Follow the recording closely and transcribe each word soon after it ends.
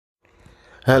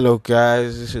Hello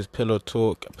guys, this is Pillow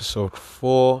Talk episode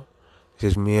 4.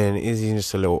 This is me and Izzy,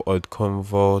 just a little odd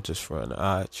convo, just throwing it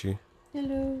out at you.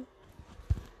 Hello.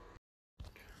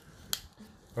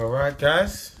 Alright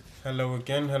guys, hello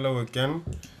again.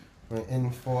 We're in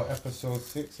for episode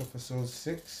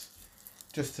 6.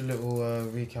 Just a little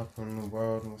recap on the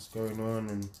world and what's going on,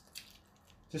 and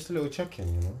just a little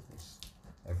check-in,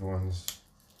 everyone's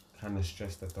kind of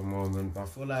stressed at the moment, but I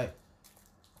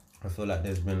feel like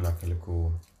there's been like a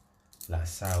little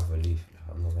sigh of relief.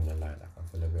 I'm not gonna lie, I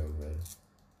feel a bit of a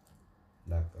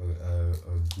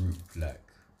group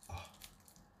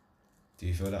do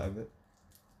you feel that a bit?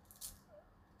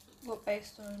 What,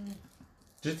 based on?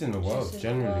 Just in the world,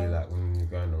 generally, when you're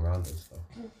going around and stuff.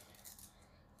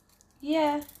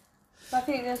 Yeah, but I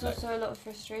think there's also a lot of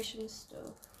frustration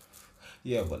still.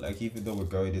 Yeah, but even though we're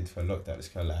going into a lockdown, it's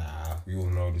kind of we all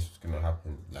know this was gonna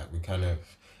happen.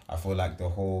 I feel like the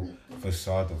whole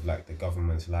facade of the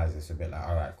government's lies. It's a bit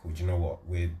alright, cool. Do you know what?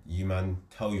 You man,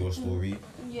 tell your story.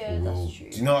 Yeah, that's true.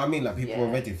 Do you know what I mean? People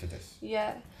are ready for this.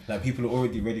 Yeah. People are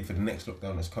already ready for the next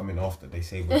lockdown that's coming after they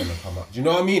say we're gonna come out. Do you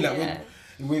know what I mean?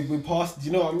 We passed. Do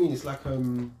you know what I mean? It's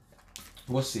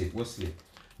what's it?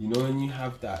 You know when you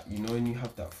have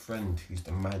that friend who's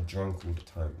the mad drunk all the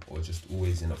time, or just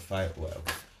always in a fight or whatever,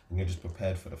 and you're just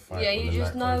prepared for the fight. Yeah, you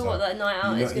just know what that night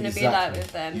out is gonna be like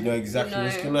with them. You know exactly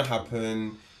what's gonna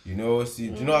happen. You know, do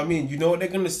you know what I mean? You know what they're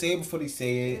gonna say before they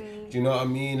say it. Do you know what I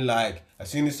mean? As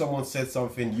soon as someone said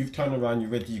something, you've turned around,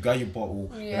 you're ready, you got your bottle.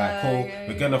 Cool,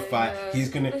 we're gonna fight.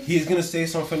 Yeah. He's gonna say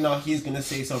something now. He's gonna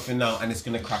say something now, and it's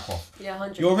gonna crack off. Yeah,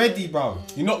 100%. You're ready, bro.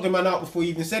 You knocked the man out before you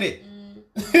even said it.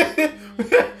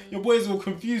 Your boys all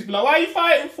confused, be like, "Why are you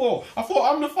fighting for? I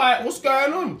thought I'm the fight. What's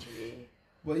going on?"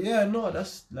 But yeah, no,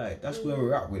 that's where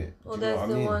we're at with it. Well, there's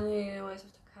the one who you always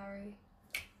have to carry.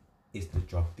 It's the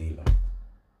drug dealer.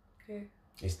 Who?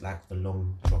 It's like the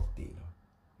long drug dealer.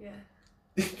 Yeah.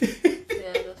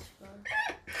 Yeah, that's fine.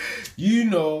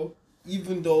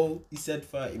 Even though he said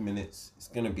 30 minutes, it's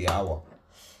gonna be an hour.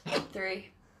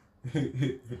 3.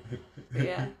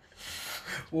 Yeah.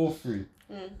 All 3.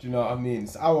 Do you know what I mean?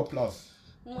 It's an hour plus.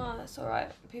 No, that's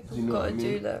alright. People gotta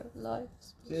do their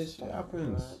lives. Yeah, shit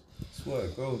happens. That's where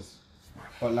it goes.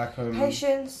 But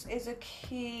patience is a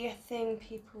key thing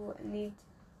people need.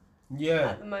 Yeah.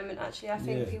 At the moment, actually, I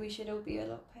think we should all be a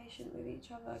lot patient with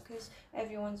each other because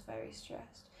everyone's very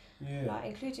stressed. Yeah.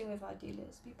 Including with our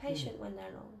dealers. Be patient when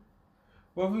they're long.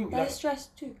 Well, I think they're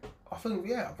stressed too. I think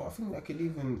but I think I could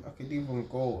even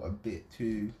go a bit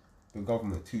to the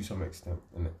government to some extent,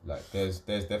 and there's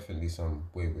definitely some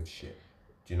wayward shit.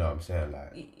 Do you know what I'm saying?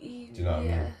 Do you know what I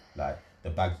mean? The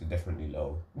bags are definitely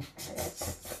low.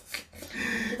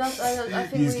 I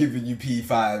think he's giving you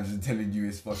P5s and telling you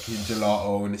it's fucking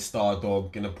gelato and a star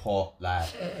dog in a pot,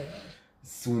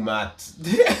 sumat.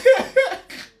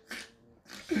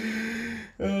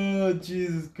 Oh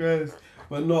Jesus Christ!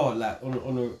 But no, on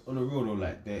a real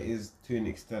though, there is, to an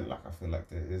extent, I feel like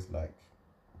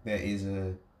there is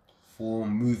a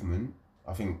form movement.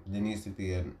 I think there needs to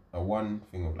be a one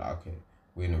thing of okay,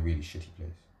 we're in a really shitty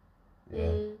place.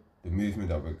 Yeah. The movement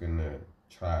that we're gonna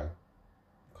try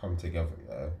come together,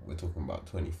 we're talking about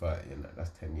 2030 and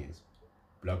that's 10 years.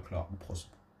 Blood clot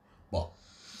impossible. But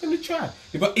we're gonna try.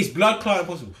 But it's blood clot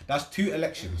impossible. That's 2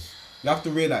 elections. You have to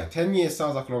realise 10 years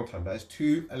sounds like a long time. That is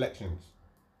 2 elections.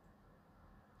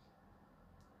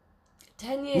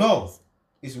 10 years? No.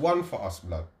 It's 1 for us,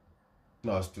 blood.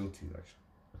 No, it's still 2 actually.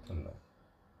 I tell you that.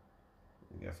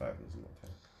 We get 5 years in that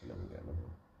time. And then we get another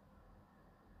one.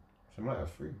 So we might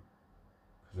have 3.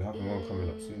 We're having one coming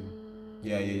up soon.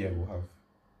 Yeah. We'll have.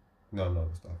 No,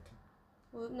 it's not.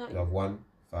 Well, no. We'll have 1,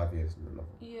 5 years, and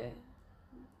another. Yeah.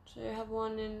 So you have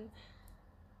one in.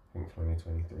 I think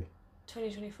 2023.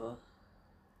 2024.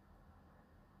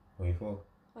 24.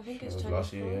 I think it's 24.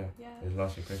 Last year, yeah. It was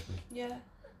last year Christmas. Yeah.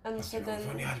 And so then. We've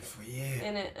only had it for a year.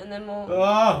 In it, and then more.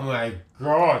 Oh my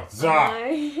God, Zach.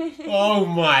 Oh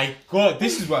my God,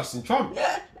 this is worse than Trump.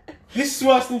 This is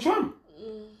worse than Trump.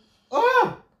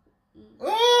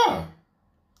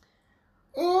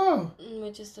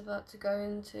 We're just about to go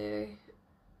into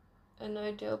a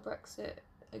no-deal Brexit.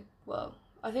 Well,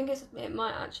 I think it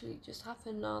might actually just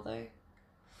happen now, though.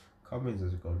 Cummins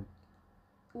has gone.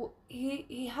 Well,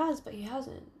 he has, but he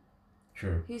hasn't.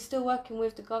 True. He's still working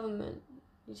with the government.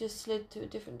 He just slid to a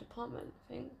different department,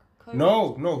 I think.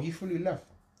 COVID. No, he fully left.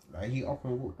 He up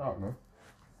and walked out, no?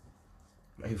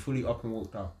 He fully up and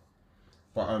walked out.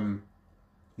 But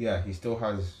yeah, he still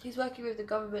has. He's working with the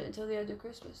government until the end of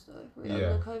Christmas, though. With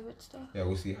the COVID stuff. Yeah,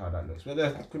 we'll see how that looks. But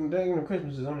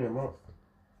Christmas is only a month.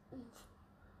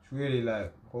 It's really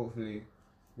hopefully,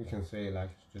 We can say like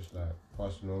it's just like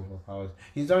passing over powers.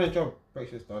 He's done his job.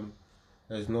 Brexit's done.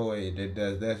 There's no way.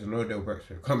 There's no deal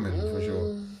Brexit coming for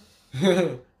sure.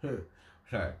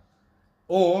 Like,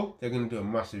 or they're gonna do a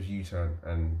massive U-turn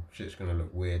and shit's gonna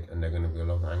look weird, and they're gonna be a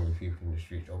lot of angry people in the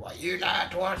streets. Oh, like, you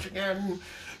lied to us again.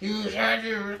 You said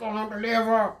you was gonna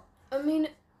deliver. I mean,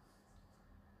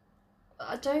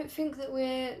 I don't think that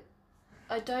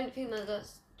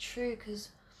that's true, because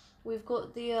we've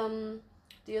got the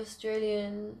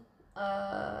Australian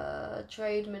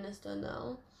trade minister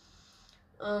now.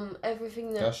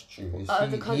 Everything That's true.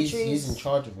 the countries, he's in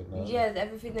charge of it now. Yeah,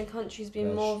 everything the country's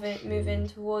been moving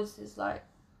towards is like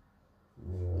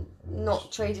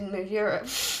not trading with Europe.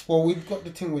 Well, we've got the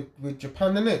thing with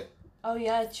Japan, innit? Oh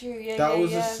yeah, true. Yeah, that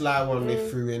was a sly one they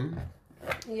threw in.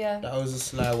 Yeah. That was a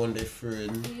sly one they threw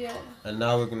in. Yeah. And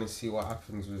now we're gonna see what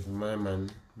happens with my man,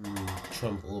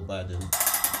 Trump or Biden.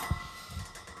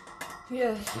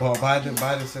 Yeah. Well, Biden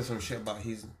said some shit about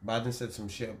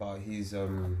he's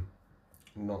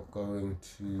not going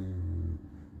to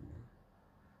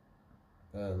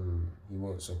he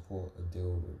won't support a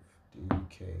deal with the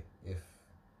UK if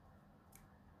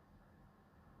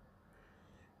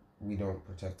we don't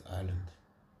protect Ireland.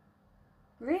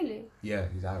 Really? Yeah,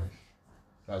 he's Irish.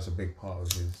 That's a big part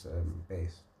of his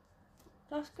base.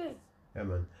 That's good. Yeah,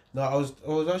 man. No, I was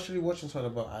actually watching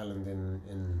something about Ireland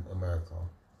in America,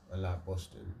 and like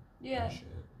Boston. Yeah. And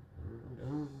shit.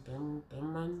 Them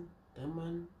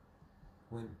man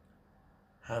went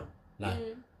ham.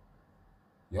 Like,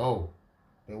 yo,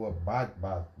 they were bad.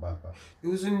 It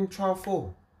was in Trial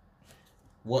 4.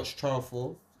 Watch Trial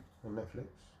 4 on Netflix,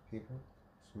 people.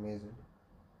 It's amazing.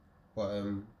 But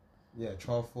yeah,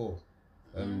 Trial 4.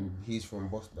 He's from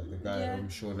Boston. Like the guy,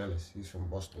 Sean Ellis. He's from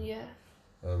Boston. Yeah.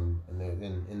 And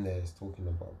then in there, it's talking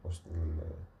about Boston and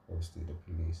obviously the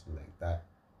police and like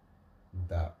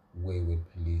that wayward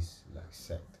police like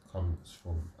sect comes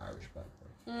from Irish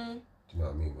background. Do you know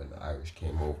what I mean? When the Irish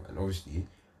came over, and obviously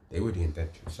they were the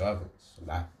indentured servants. So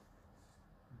like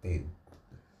they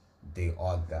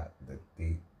are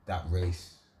that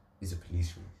race is a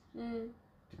police race. Do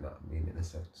you know what I mean? In a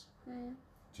sense. Do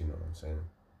you know what I'm saying?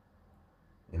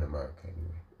 In America,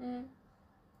 anyway.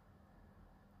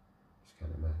 It's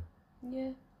kind of mad.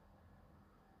 Yeah.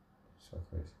 So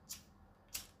crazy.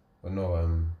 But no,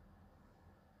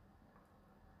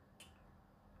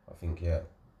 I think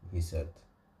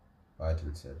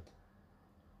Biden said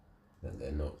that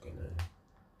they're not gonna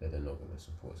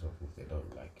support something if they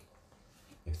don't like.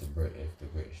 If the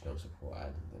British don't support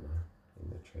Ireland in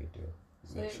the trade deal,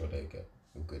 make sure they get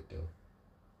a good deal.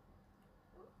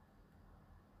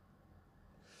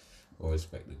 Or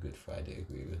respect the Good Friday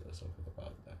Agreement or something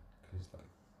about that, because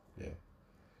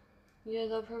yeah,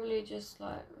 they'll probably just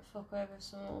like fuck over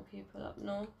some more people up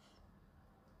north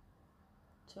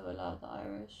to allow the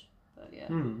Irish, but yeah.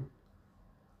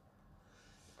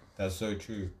 That's so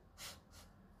true.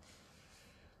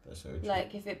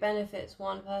 Like, if it benefits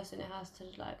one person, it has to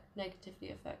like negatively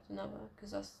affect another,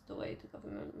 because that's the way the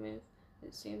government move,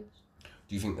 it seems.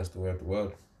 Do you think that's the way of the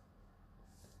world?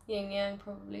 Yin yang,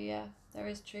 probably, yeah. There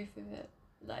is truth with it.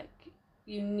 Like,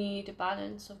 you need a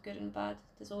balance of good and bad.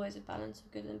 There's always a balance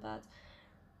of good and bad.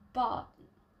 But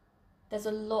there's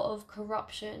a lot of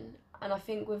corruption, and I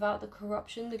think without the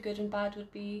corruption, the good and bad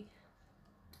would be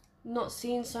not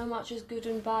seen so much as good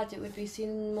and bad. It would be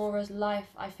seen more as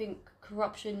life. I think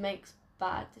corruption makes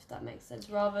bad, if that makes sense,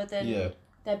 rather than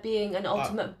there being an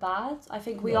ultimate bad. I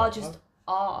think we are just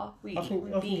are.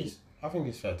 I think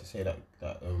it's fair to say that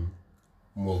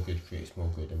more good creates more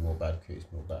good and more bad creates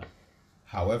more bad.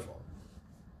 However,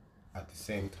 at the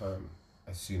same time,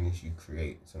 as soon as you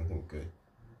create something good,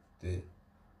 the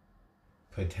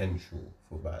potential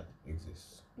for bad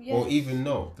exists. Yes. Or even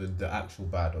no, the actual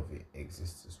bad of it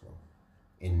exists as well.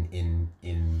 In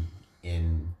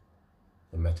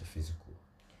the metaphysical.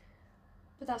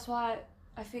 But that's why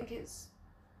I think it's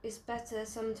better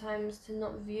sometimes to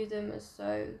not view them as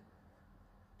so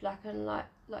black and like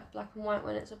black and white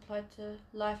when it's applied to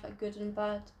life, like good and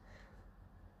bad.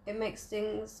 It makes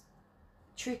things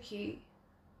tricky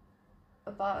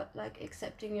about like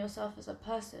accepting yourself as a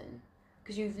person,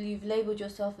 because you've labelled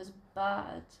yourself as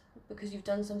bad because you've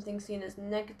done something seen as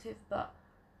negative. But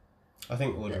I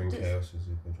think order and chaos is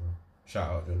a good one. Shout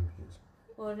out John Peters.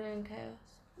 Order and chaos.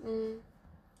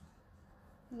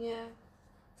 Yeah.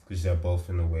 Because they're both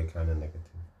in a way kind of negative,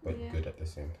 but good at the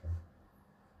same time.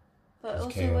 But also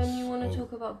chaos, when you want to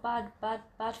talk about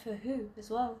bad for who as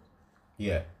well?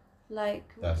 Yeah.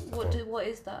 Like, what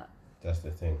is that? That's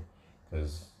the thing,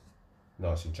 because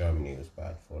Nazi Germany was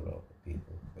bad for a lot of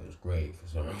people. It was great for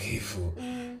some people. Do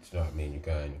you know what I mean? You're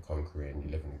going, you're conquering,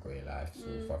 you're living a great life. It's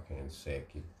all fucking sick.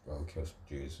 You go and kill some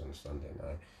Jews on a Sunday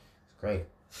night. It's great.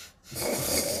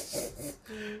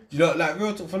 You know, like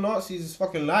real talk, for Nazis, it's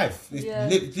fucking life. It's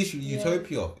literally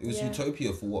utopia. It was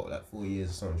utopia for what, like 4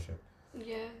 years or some shit.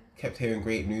 Yeah. Kept hearing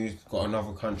great news. Got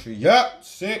another country. Yeah,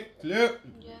 sick. Yeah.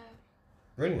 Yeah.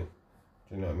 Brilliant.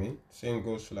 Do you know what I mean? Same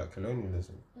goes for like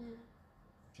colonialism.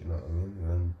 Do you know what I mean?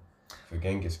 And for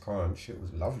Genghis Khan, shit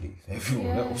was lovely for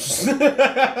everyone else.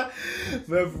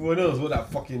 For everyone else, what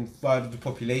that fucking third of the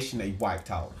population that he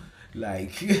wiped out.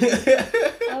 Like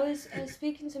I was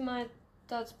speaking to my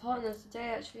dad's partner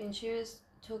today actually, and she was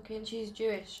talking. She's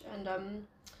Jewish, and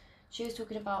she was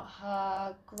talking about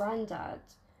her granddad,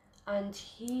 and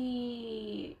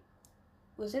he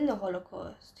was in the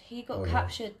Holocaust. He got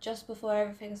captured just before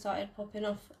everything started popping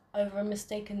off over a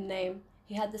mistaken name.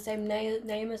 He had the same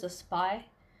name as a spy,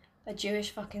 a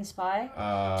Jewish fucking spy,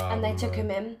 and they took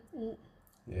him in.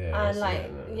 Yeah, and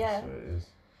like that's what it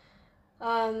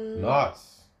is.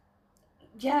 Nuts.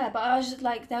 Yeah, but I was just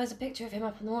like, there was a picture of him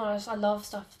up on the wall. I love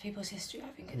stuff, people's history.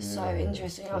 I think it's so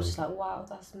interesting. I was just like, wow,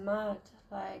 that's mad.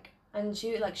 Like, and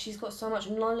she's got so much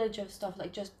knowledge of stuff.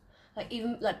 Like, just like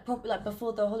even like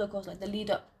before the Holocaust, like the lead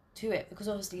up to it, because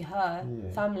obviously her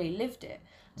family lived it.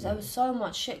 So there was so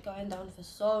much shit going down for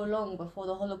so long before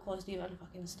the Holocaust even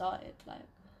fucking started. Like,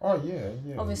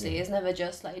 obviously it's never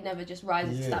just like, it never just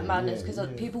rises to that madness, because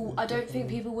people, I don't think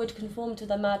people would conform to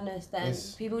the madness then.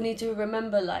 People need to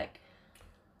remember, like,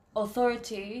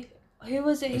 authority. Who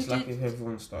was it? It's like if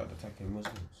everyone started attacking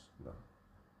Muslims. No.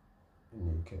 In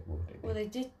the UK, well, they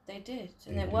did,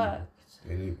 and it worked.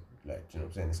 They do, like, do you know what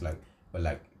I'm saying? It's like, but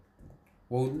like,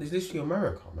 well, it's literally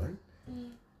America, man.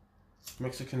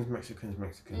 Mexicans,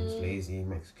 lazy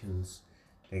Mexicans,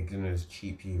 they're gonna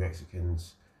cheap you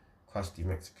Mexicans, crusty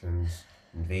Mexicans,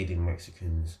 invading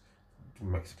Mexicans.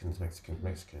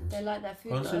 They like their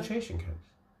food. Concentration camps.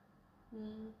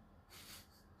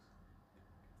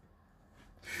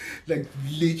 Like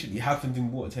literally happened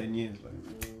in what 10 years,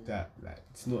 like that. Like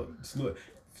it's not.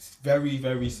 It's very,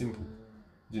 very simple.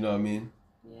 Do you know what I mean?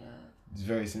 Yeah. It's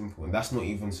very simple, and that's not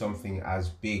even something as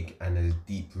big and as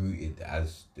deep rooted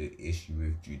as the issue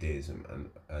with Judaism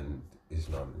and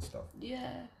Islam and stuff. Yeah. Do you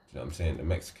know what I'm saying? The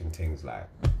Mexican things, like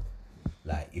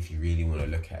if you really want to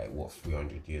look at it, what,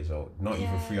 300 years old? Not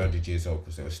even 300 years old,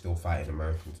 because they were still fighting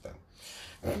Americans then.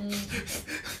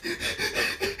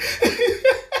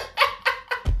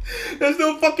 They're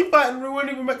still fucking fighting. They weren't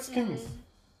even Mexicans.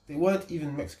 They weren't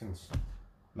even Mexicans.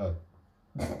 No.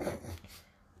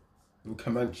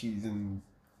 Comanches and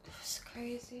it's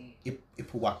crazy.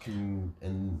 Ipawak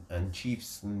and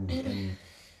chiefs and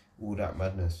all that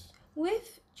madness.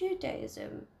 With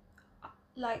Judaism,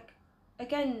 like,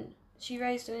 again, she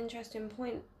raised an interesting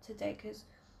point today, because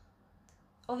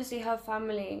obviously her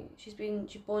family, she's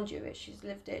born Jewish, she's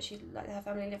lived it, her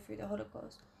family lived through the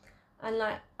Holocaust, and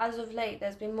like as of late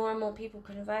there's been more and more people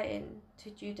converting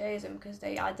to Judaism because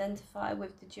they identify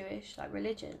with the Jewish like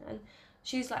religion, and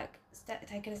she's like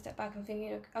taking a step back and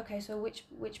thinking, okay, so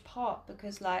which part?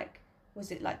 Because like,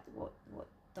 was it like what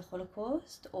the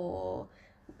Holocaust, or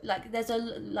like there's a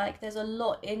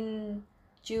lot in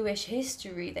Jewish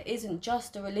history that isn't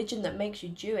just a religion that makes you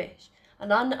Jewish,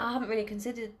 and I haven't really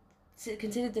considered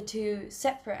the two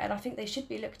separate, and I think they should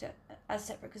be looked at as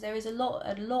separate, because there is a lot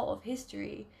of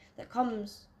history that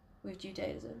comes with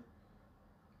Judaism.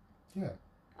 Yeah.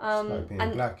 It's like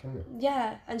being black, isn't it?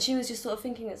 Yeah, and she was just sort of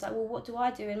thinking, it's like, well, what do I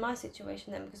do in my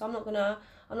situation then? Because I'm not gonna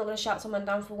shout someone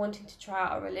down for wanting to try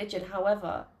out a religion.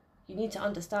 However, you need to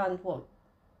understand what,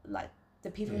 like, the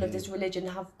people of this religion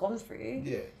have gone through.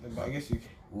 Yeah, but I guess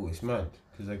it's mad,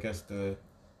 because I guess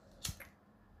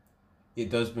it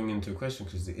does bring into a question,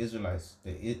 because the Israelites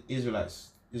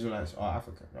are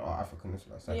African. They are African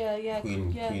Israelites. Like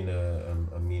Queen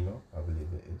Amina, I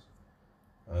believe it is.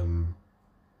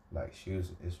 Like, she was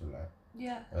an Israelite.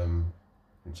 Yeah. And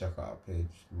check out our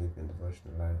page, Nubian Devotion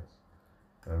Alliance,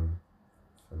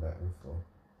 for that info.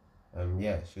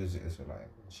 Yeah, she was an Israelite.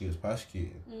 She was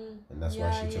persecuted, and that's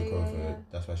why she took over. Yeah.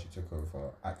 That's why she took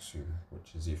over Aksum,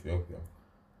 which is Ethiopia.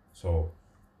 So,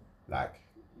 like,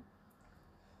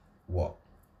 what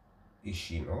is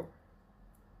she not?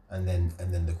 And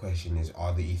then the question is,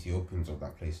 are the Ethiopians of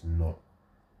that place not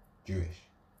Jewish?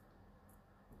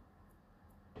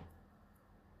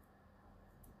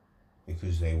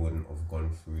 Because they wouldn't have gone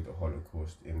through the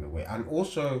Holocaust in the way, and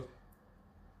also.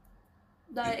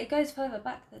 No, it goes further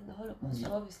back than the Holocaust,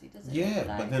 so obviously, doesn't it? Yeah,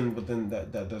 like, but then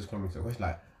that does come into question,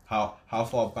 like how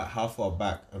far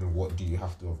back, and what do you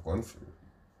have to have gone through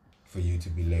for you to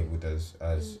be labelled as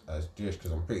Jewish,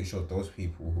 because I'm pretty sure those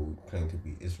people who claim to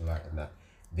be Israelite and that,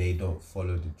 they don't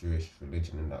follow the Jewish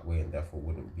religion in that way, and therefore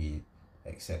wouldn't be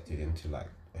accepted into like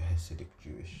a Hasidic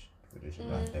Jewish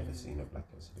religion. I've never seen a black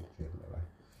Hasidic Jew in my life.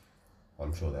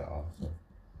 I'm sure there are, so.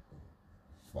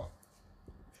 But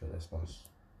I'm sure there's sparse.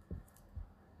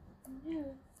 Yeah.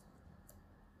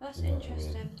 That's You know what I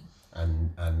interesting.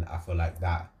 mean? And I feel like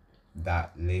that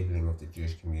labelling of the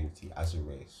Jewish community as a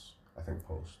race, I think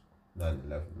post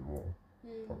 9/11 more,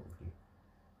 probably.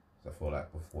 So I feel like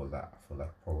before that, I feel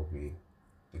like probably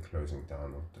the closing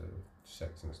down of the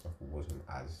sects and stuff wasn't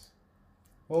as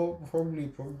well.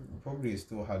 Probably it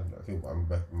still had. I think I'm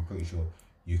pretty sure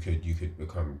you could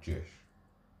become Jewish.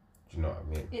 Do you know what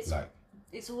I mean?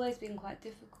 It's always been quite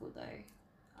difficult though,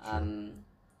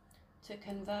 to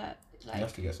convert. Like, you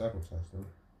have to get circumcised, don't you?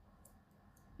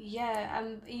 Yeah,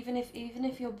 even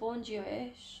if you're born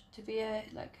Jewish, to be a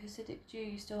Hasidic Jew,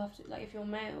 you still have to, like, if you're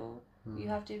male, you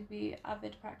have to be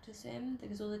avid practicing,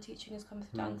 because all the teaching has come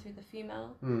down through the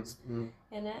female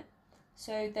in it.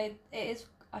 So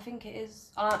I think it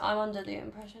is. I'm under the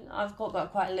impression, I've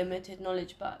got quite limited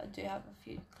knowledge, but I do have a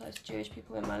few close Jewish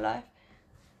people in my life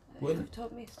who've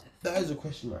taught me stuff. That is a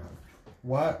question I have.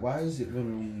 Why is it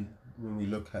when we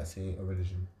look at, say, a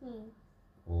religion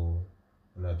or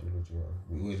an ideology,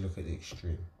 we always look at the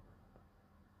extreme?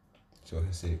 So a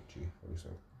Hasidic Jew, for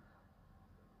example.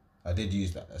 I did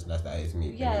use that. That is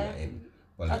me. Yeah.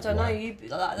 But I don't know.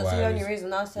 That's the only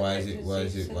reason I said. Why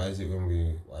is it when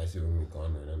we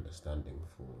garner an understanding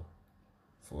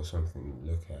for something, we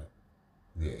look at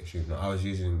the extreme? Now,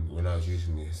 when I was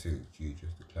using the Hasidic Jew,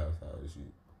 just to clarify, I was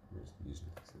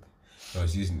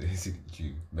using the Hasidic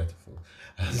Jew metaphor.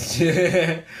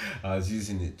 I was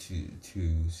using it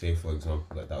to say, for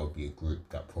example, that would be a group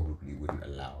that probably wouldn't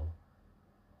allow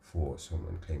for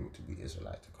someone claiming to be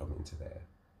Israelite to come into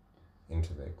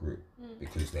their group,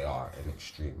 because they are an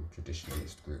extreme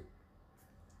traditionalist group.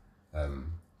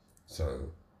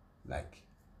 So I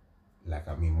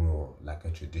mean, more like a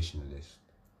traditionalist,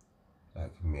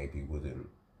 like maybe wouldn't,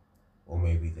 or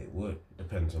maybe they would. It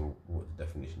depends on what the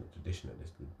definition of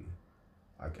traditionalist would be,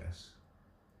 I guess.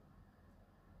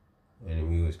 And then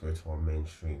we always go to our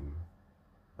mainstream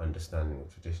understanding of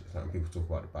tradition. It's like when people talk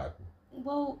about the Bible.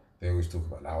 Well, they always talk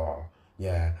about like, oh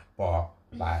yeah, but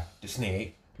like the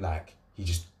snake, like he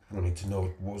just wanted to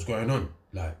know what was going on,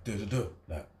 like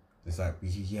like it's like,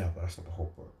 yeah, but that's not the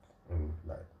whole book, and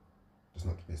like that's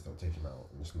not the bits that are taken out,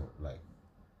 and it's not like.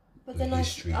 But then I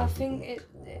think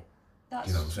that's,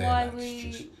 you know, why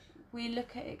we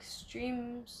look at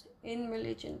extremes in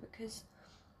religion, because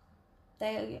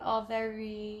they are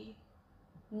very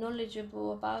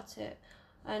knowledgeable about it.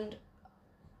 And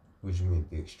what do you mean,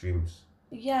 the extremes?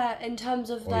 Yeah, in terms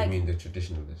of or you mean the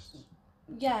traditionalists?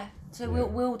 Yeah, so yeah.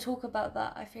 We'll talk about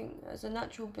that, I think, as a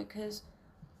natural, because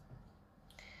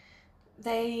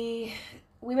we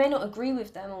may not agree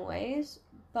with them always,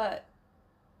 but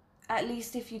at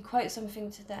least if you quote something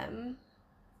to them,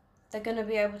 they're going to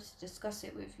be able to discuss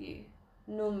it with you.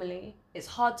 Normally, it's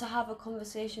hard to have a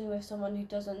conversation with someone who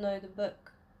doesn't know the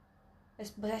book,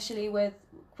 especially when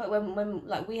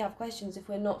like we have questions, if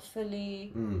we're not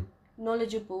fully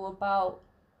knowledgeable about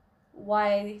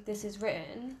why this is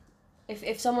written.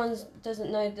 If someone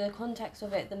doesn't know the context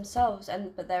of it themselves,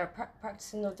 but they're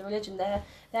practicing of the religion,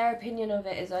 their opinion of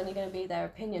it is only going to be their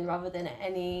opinion, rather than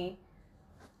any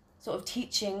sort of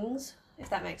teachings, if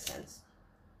that makes sense.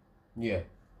 Yeah.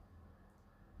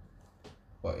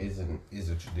 But is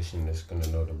a traditionalist going to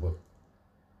know the book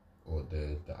or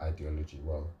the ideology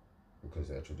well, because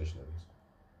they're traditionalists?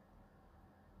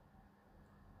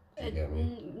 Do you get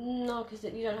me? No, because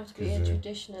you don't have to be a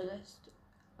traditionalist,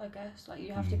 I guess. Like,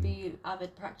 you have to be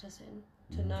avid practicing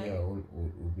to know. Yeah, or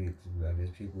be, like,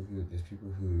 there's people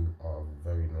who are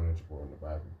very knowledgeable in the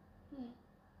Bible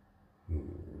who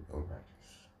don't practice.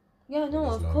 Yeah, no,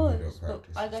 of course. But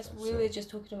I guess we were just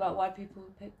talking about why people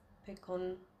pick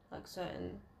on like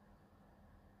certain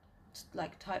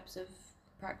like types of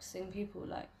practicing people,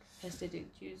 like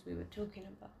Hasidic Jews we were talking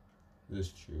about. That's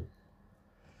true.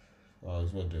 I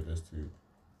was wondering as to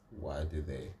why do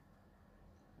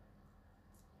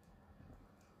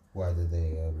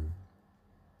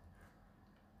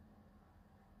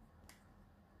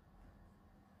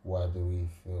we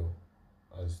feel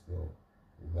as though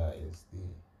that is the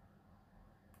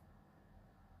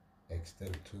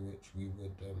extent to which we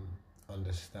would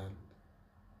understand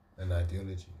an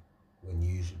ideology, when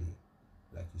usually,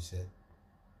 like you said,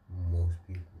 most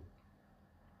people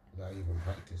that even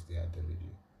practice the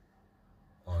ideology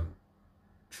aren't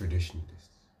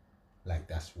traditionalists. Like,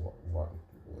 that's what 1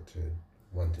 to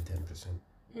 10%.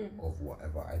 of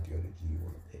whatever ideology you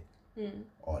want to pick.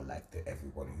 Or like the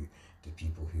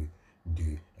people who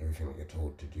do everything that you're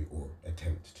told to do, or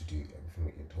attempt to do everything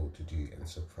that you're told to do, and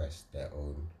suppress their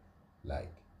own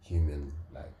like human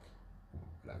like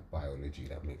biology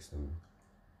that makes them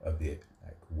a bit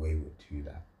like wayward to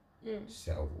that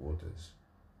set of orders.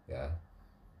 Yeah,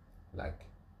 like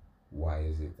why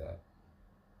is it that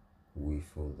we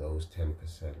feel those 10%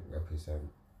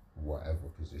 represent whatever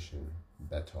position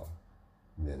better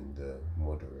than the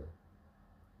moderate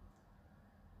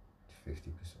 50%?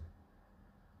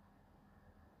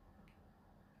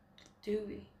 Do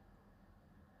we?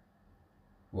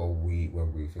 Well,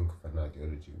 when we think of an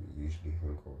ideology, we usually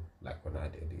think of, like when I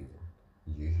did even,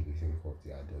 you usually think of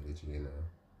the ideology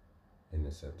in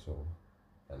a sense of,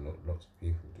 and lots of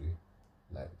people do,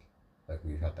 like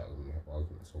we've had that when we have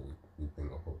arguments, or we bring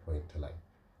up a point to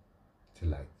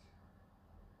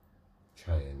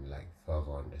try and like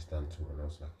further understand someone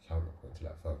else, like a counterpoint to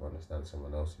like further understand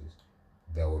someone else's.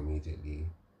 They'll immediately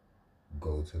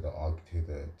go to the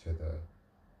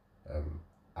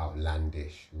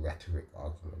outlandish rhetoric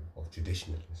argument of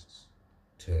traditionalists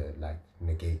to like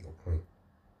negate your point,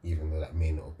 even though that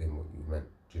may not have been what you meant.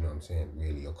 Do you know what I'm saying?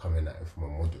 Really, you're coming at it from a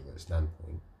moderate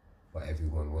standpoint, but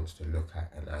everyone wants to look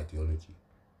at an ideology,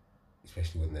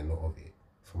 especially when they're not of it,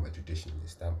 from a traditionalist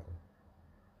standpoint.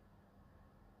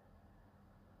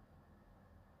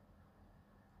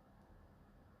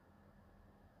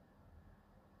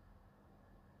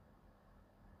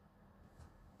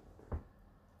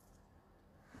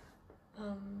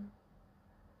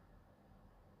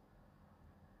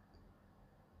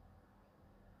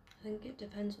 I think it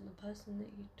depends on the person that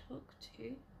you talk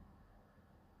to.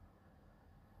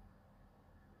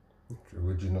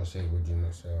 Would you not say on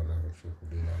average people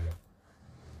do that?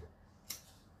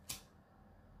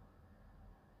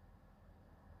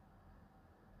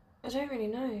 I don't really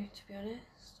know, to be honest.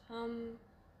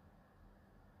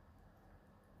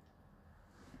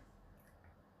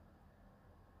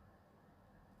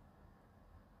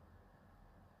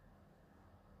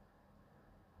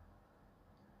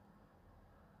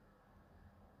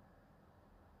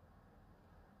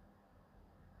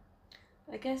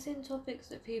 I guess in topics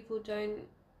that people don't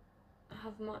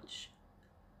have much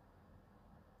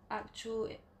actual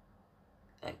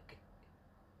like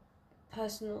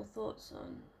personal thoughts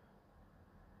on,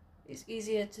 it's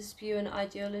easier to spew an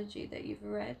ideology that you've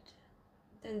read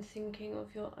than thinking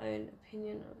of your own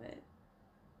opinion of it.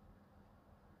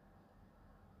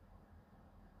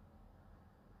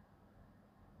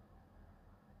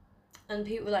 And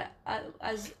people like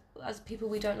as people,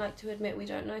 we don't like to admit we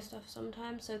don't know stuff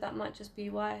sometimes, so that might just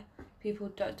be why people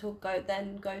don't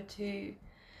go to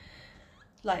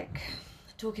like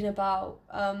talking about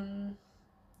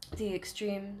the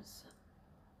extremes,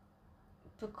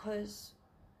 because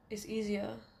it's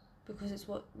easier, because it's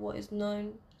what is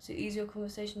known. It's an easier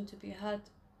conversation to be had.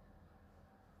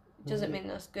 It doesn't mean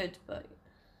that's good, but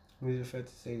is it fair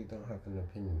to say you don't have an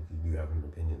opinion if you do have an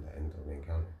opinion that ends up being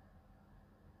counted?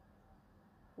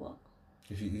 What?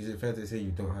 Is it fair to say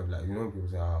you don't have, like, you know when people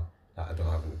say, I don't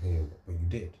have an opinion, but you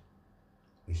did?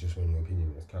 It's just when your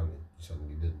opinion was counted, you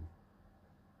suddenly didn't.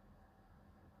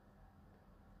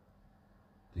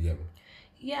 Do you get me?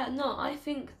 Yeah, no, I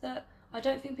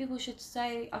don't think people should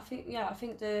say, I think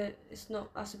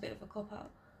that's a bit of a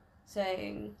cop-out,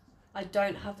 saying, I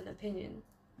don't have an opinion.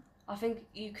 I think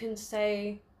you can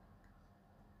say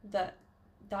that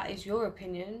is your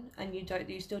opinion and you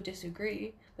still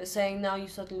disagree, but saying now you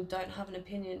suddenly don't have an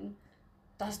opinion,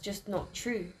 that's just not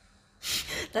true.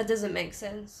 That doesn't make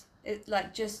sense. It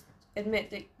like, just admit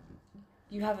that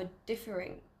you have a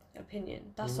differing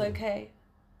opinion. That's okay.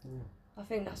 I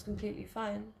think that's completely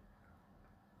fine.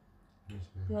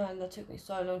 Man, that took me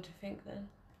so long to think then.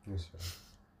 It's fine.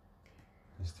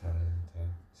 It's tired.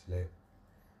 It's late.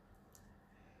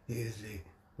 It is late.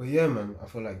 But yeah, man, I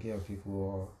feel like, yeah,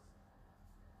 people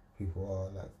are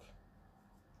like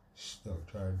stuck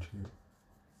trying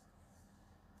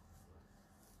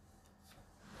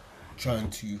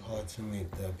too hard to make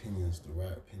their opinions the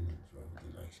right opinions rather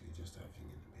than actually just having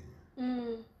an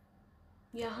opinion.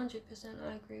 Yeah, 100%.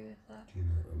 I agree with that. Do you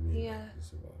know what I mean? Yeah. Like,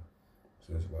 it's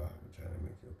about trying to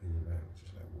make your opinion right. It's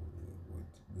just like, what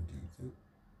do you think?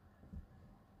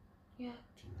 Yeah.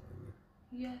 Do you know what I mean?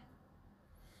 Yeah.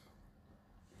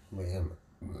 But yeah,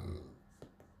 man.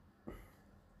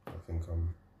 I think I'm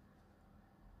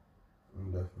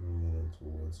definitely leaning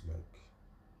towards like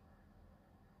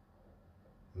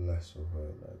less of a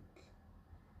like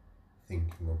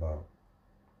thinking about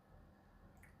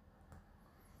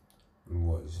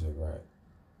what is the right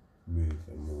move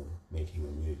and more making a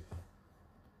move.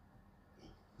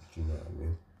 Do you know what I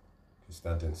mean?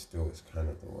 standing still is kind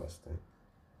of the worst thing.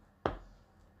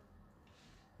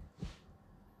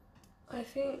 I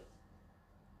think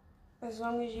as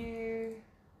long as you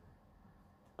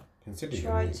Consider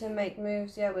try to make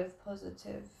moves, with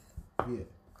positive Yeah.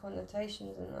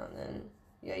 connotations and that, then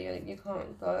you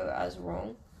can't go as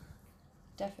wrong.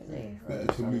 Definitely. Better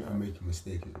to move and make a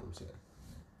mistake is what I'm saying.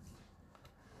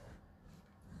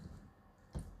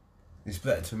 It's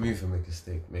better to move and make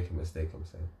a mistake, I'm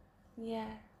saying.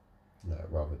 Yeah. Like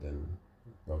rather than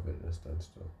stand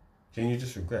still. Can you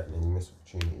just regret and then you miss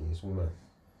opportunity? It's all mad.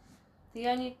 The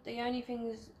only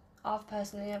things I've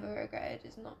personally ever regretted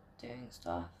is not doing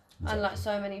stuff. Exactly. And like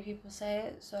so many people say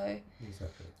it, so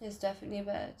Exactly. it's definitely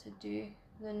better to do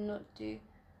than not do.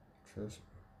 True.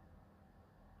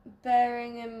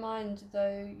 Bearing in mind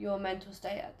though your mental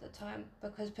state at the time,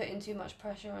 because putting too much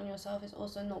pressure on yourself is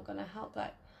also not gonna help.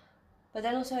 Like, but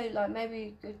then also like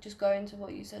maybe just go into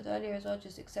what you said earlier as well.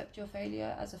 Just accept your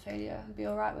failure as a failure and be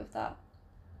alright with that.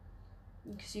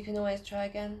 Because you can always try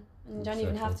again, and you don't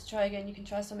even have to try again. You can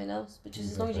try something else, but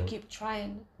just as long as you keep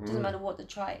trying, it doesn't matter what the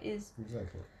try is.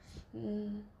 Exactly.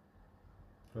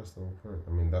 That's the whole point. I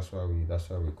mean, that's why we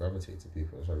gravitate to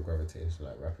people. That's why we gravitate to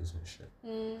like rappers and shit. Do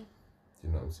you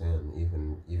know what I'm saying?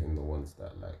 Even the ones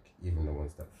that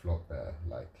flop better,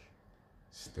 like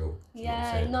still.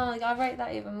 Yeah, no, I rate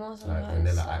that even more sometimes. Like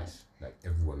Vanilla Ice, like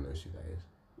everyone knows who that is.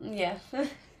 Yeah.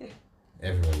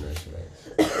 Everyone knows who that is.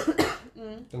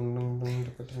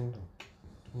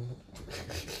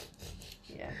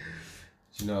 Yeah.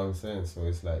 Do you know what I'm saying? So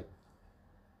it's like,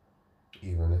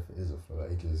 even if it is a flop,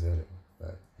 like Iggy Azalea,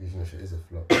 like even if it is a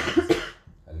flop,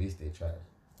 at least they tried.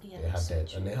 Yeah,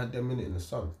 they had their minute in the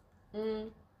sun. Do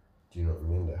you know what I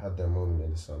mean? They had their moment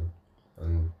in the sun,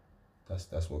 and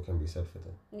that's what can be said for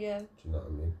them. Yeah. Do you know what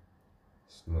I mean?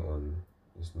 It's not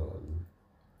on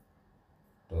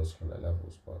those kind of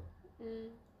levels, but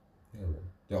yeah, man,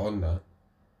 they're on that.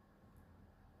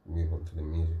 Move on to the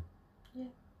music.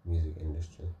 Yeah. Music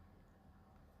industry.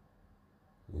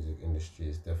 Music industry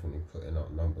is definitely putting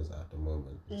out numbers at the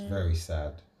moment. It's very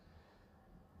sad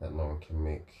that no one can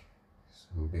make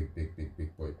some big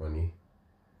boy money.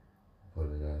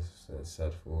 Apologize. So it's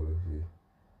sad for all of you.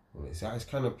 It's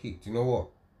kind of peaked. You know what?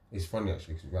 It's funny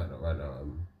actually because right now,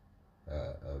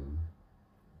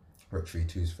 Rec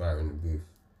 32's Fire in the Booth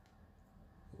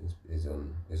is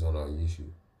on our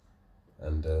YouTube,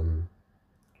 and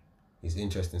it's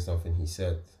interesting something he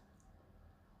said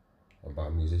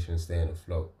about musicians staying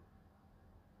afloat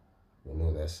when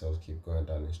all their sales keep going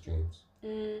down in streams.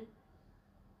 And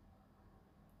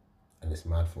it's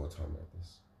mad for a time like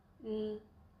this.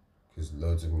 Because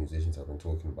loads of musicians have been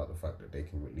talking about the fact that they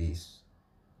can release,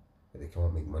 but they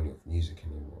can't make money off music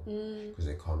anymore. Because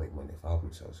they can't make money off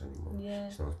album sales anymore. Yeah.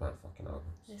 So no one's buying fucking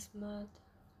albums. It's mad.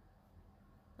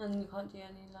 And you can't do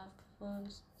any live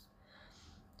performances.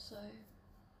 So...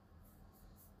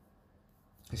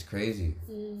 It's crazy.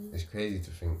 It's crazy to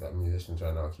think that musicians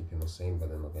right now are keeping us sane, but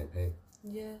they're not getting paid.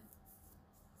 Yeah.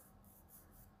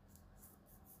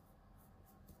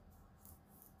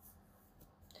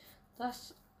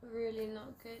 That's really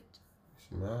not good.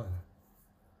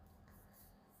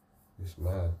 It's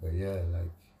mad, but yeah,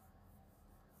 like,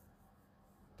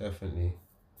 definitely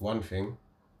one thing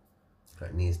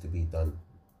that needs to be done.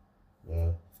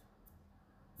 Yeah.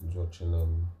 I was watching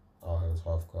Our Hands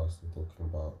Half Cast, they're talking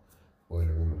about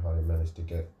Boiler Room and how they managed to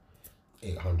get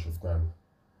 800 grand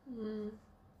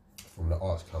from the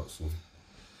Arts Council.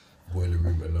 Boiler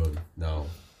Room alone. Now,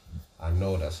 I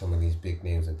know that some of these big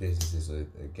names and businesses are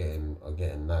getting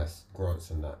nice grants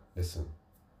and that. Listen,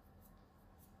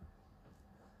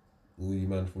 all you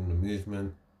man from the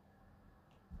movement,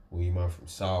 all you man from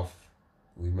South,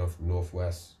 all you man from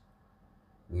Northwest,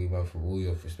 all you man from all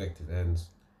your respective ends,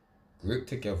 group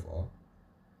together,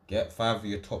 get 5 of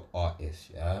your top artists,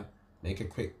 yeah? Make a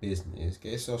quick business,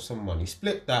 get yourself some money,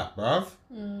 split that, bruv.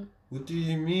 What do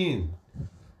you mean?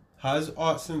 How's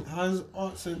arts and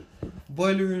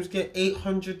Boiler Rooms get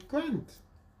 800 grand?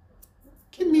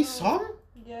 Give me some.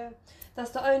 Yeah, that's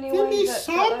the only way.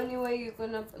 The only way you're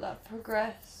gonna like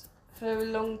progress for a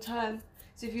long time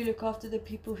is if you look after the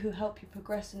people who help you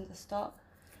progress in the start.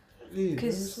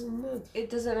 Because it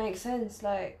doesn't make sense.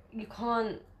 Like you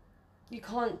can't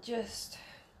just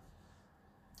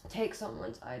take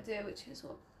someone's idea, which is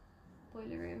what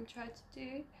Boiler Room tried to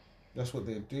do. That's what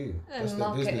they do. And that's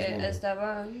market their business it model. as their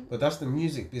own. But that's the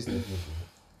music business model.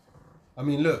 I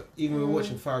mean, look, even we're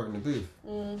watching Fire in the Booth.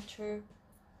 True.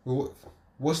 Well,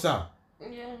 what's that?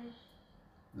 Yeah.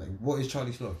 Like, what is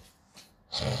Charlie Sloth?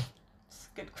 That's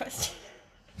a good question.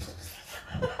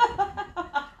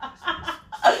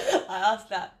 I ask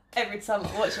that every time I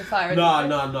watch a fire.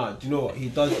 No. Do you know what he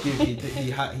does give?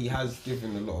 He has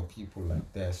given a lot of people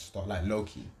like their stuff, like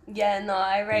Loki. Yeah, no,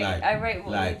 I rate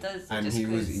what like, he does. And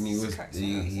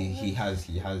he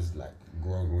has like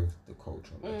grown with the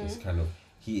culture. Like it's kind of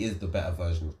he is the better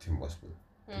version of Tim Westwood.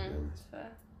 That's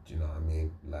fair. Do you know what I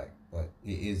mean? Like, but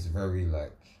it is very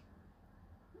like.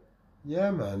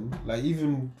 Yeah, man. Like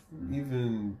even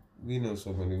we know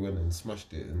someone who went and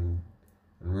smashed it and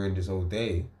ruined his whole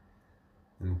day,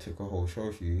 and took a whole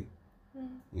trophy.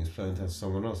 He was playing to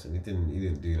someone else, and he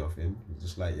didn't do nothing. He was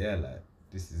just like, yeah, like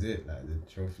this is it. Like the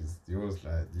trophy's yours.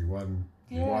 Like you won,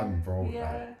 bro.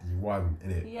 Yeah. Like you won,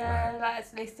 innit? Yeah, like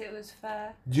at least it was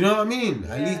fair. Do you know what I mean?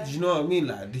 Yeah. At least, do you know what I mean?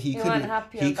 Like he could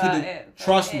have.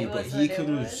 Trust me, but he could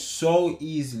have so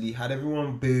easily had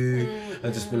everyone boo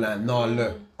and just been like, no,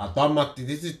 look, I've done my.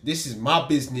 This is my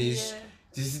business. Yeah.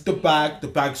 This is the bag. The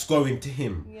bag's going to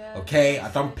him. Yeah. Okay, I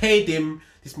done paid him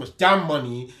this much damn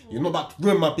money. You're not about to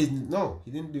ruin my business. No,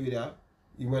 he didn't do that.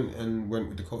 He went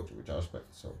with the culture, which I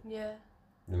respect. So yeah.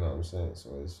 You know what I'm saying?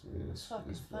 So it's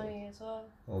fucking funny as well.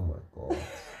 Oh my god.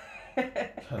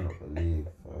 Cannot believe,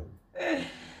 man.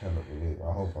 Cannot believe.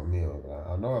 I hope I'm here. Like,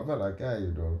 I know I'm not that guy,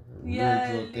 you know.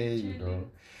 Yeah. Your day, you know.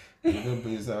 Remember,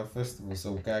 it's at a festival.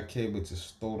 Some guy came and just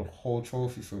stole the whole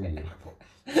trophy from you.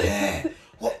 Like, yeah.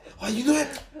 What? Are you doing?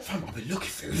 Fam, I've been looking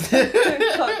for you.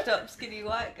 Cocked up, skinny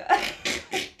white guy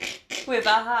with a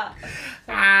hat.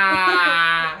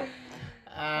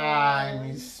 And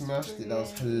he smashed it. That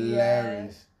was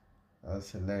hilarious. Yeah. That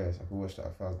was hilarious. I could watch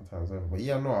that 1,000 times over. But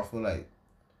yeah, no, I feel like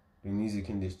the music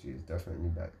industry is definitely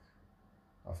back.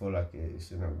 I feel like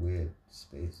it's in a weird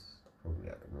space probably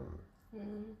at the moment.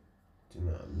 Do you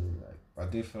know what I mean? Like, I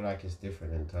do feel like it's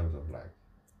different in terms of like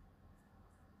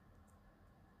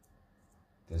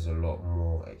there's a lot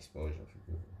more exposure for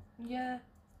people. Yeah.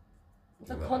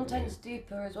 The content's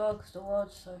deeper as well because the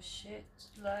world's so shit.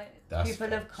 Like, people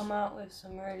have come out with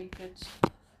some really good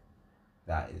stuff.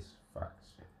 That is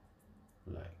facts.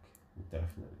 Like,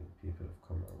 definitely, people have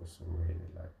come out with some really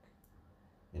like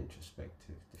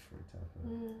introspective, different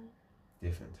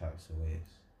types of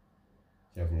ways.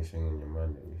 Do you have anything in your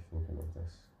mind that you're thinking of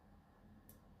this?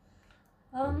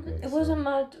 It wasn't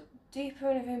mad deep or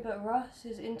anything, but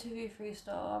Russ's interview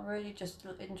freestyle, I really just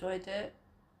enjoyed it.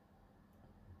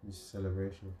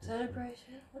 Celebration.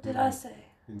 What did I say?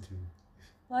 Interview.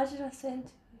 Why did I say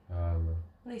interview? I don't know.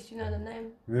 At least you know the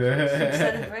name.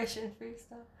 Celebration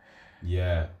freestyle.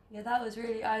 Yeah. Yeah, that was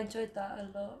really. I enjoyed that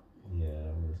a lot. Yeah,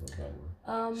 that was a bad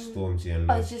one. Stormzy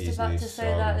and I was just about to say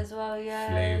that as well. Yeah.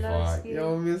 Flavor.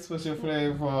 Yo, miss, what's your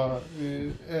flavor?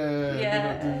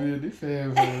 Yeah. Do not do me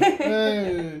favor.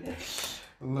 Hey.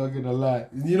 I'm not gonna lie.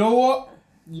 You know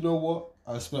what?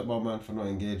 I respect my man for not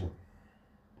engaging.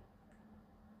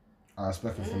 I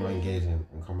respect him for not engaging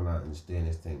and coming out and just doing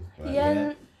his thing. Like,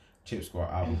 yeah. Chip's got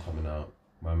an album coming out.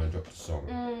 My man dropped a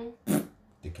song.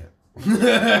 Dickhead.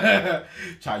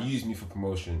 Try to use me for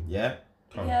promotion. Yeah.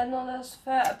 No, that's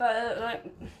fair. But like,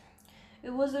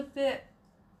 it was a bit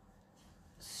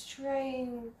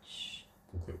strange.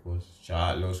 Quick pause.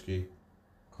 Shout out Lowski.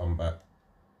 Come back.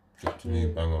 Dropped a new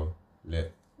banger.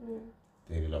 Lit.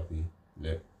 Daily Luppy.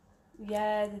 Lit.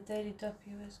 Yeah, the Daily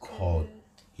Duppy was cold. Good.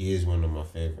 He is one of my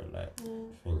favourite, like,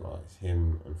 thing artists.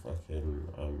 Him and fucking,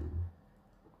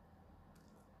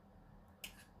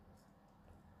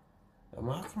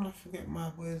 how can I forget my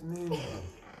boy's name?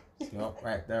 See, up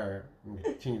right there.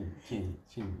 Ching.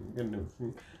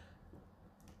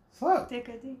 Fuck.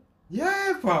 Diggity.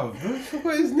 Yeah, bro. I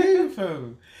forgot his name,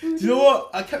 fam. Do you know what?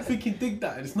 I kept thinking Dig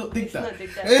That, and it's not Dig That. It's not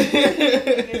Dig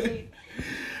That.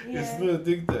 It's not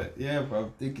Dig That. Yeah,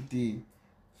 bro. Diggity.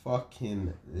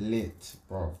 Fucking lit,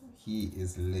 bro. He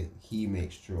is lit. He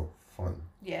makes drill fun.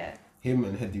 Yeah. Him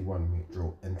and Heady One make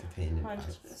drill entertaining 100%.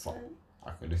 as fuck.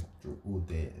 I could listen to drill all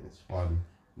day and it's fun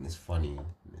and it's funny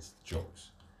and it's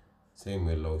jokes. Same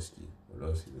with Lowski. But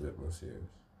Lowski's a bit more serious.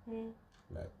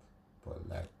 But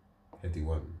Heady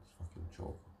One is fucking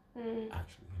joke.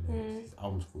 Actually, hilarious. His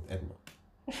album's called Edna.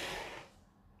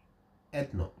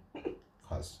 Edna.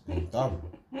 Cause he's dumb.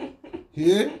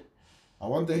 Here. I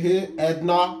want to hear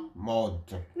Edna Mod.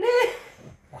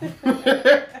 I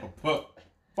put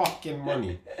fucking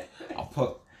money. I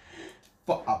put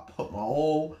my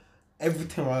whole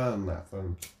everything I am that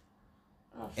film.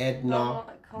 Edna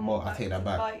Mod. I take that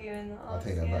back. I'll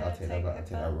take that back. I take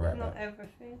that right back. Not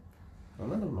everything. I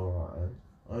don't know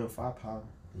what I earn £5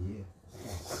 a year.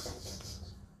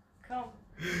 Come.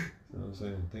 You know what I'm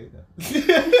saying? Take that.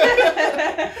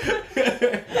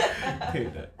 Take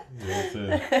that. You know what I'm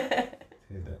saying?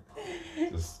 That.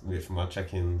 Just wait for my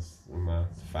check-ins and my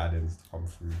fad-ins to come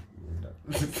through.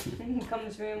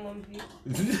 Comes through in one piece.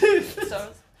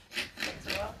 So, takes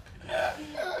a while.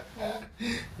 You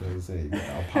know what I'm saying? You get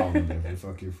a pound every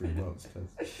fucking 3 months.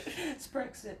 It's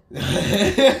Brexit.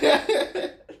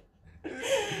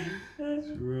 It's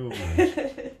real,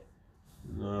 man.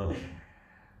 No.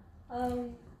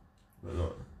 But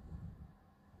no.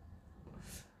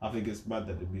 I think it's mad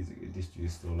that the music industry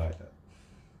is still like that.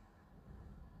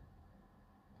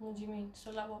 What do you mean?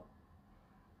 So like what?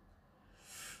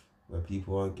 Where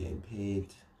people aren't getting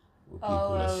paid. Where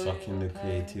people are sucking the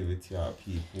creativity out of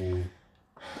people.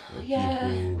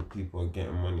 Where people are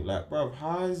getting money. Like, bruv,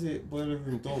 how is it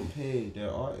Bollywood don't pay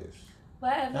their artists?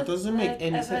 That doesn't make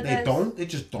any sense. They don't. They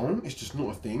just don't. It's just not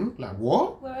a thing. Like,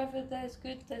 what? Wherever there's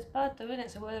good, there's bad, though, innit?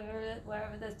 So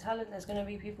wherever there's talent, there's going to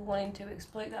be people wanting to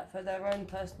exploit that for their own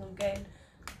personal gain.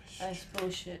 That's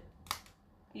bullshit.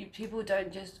 People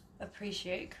don't just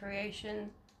appreciate creation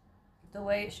the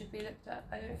way it should be looked at.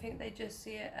 I don't think they just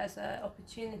see it as an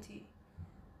opportunity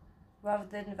rather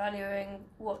than valuing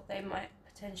what they might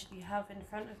potentially have in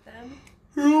front of them.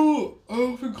 No, I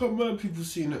don't think I'm mad people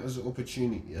seeing it as an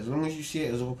opportunity. As long as you see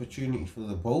it as an opportunity for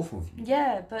the both of you.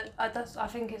 Yeah, but I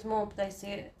think it's more they see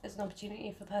it as an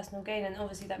opportunity for personal gain, and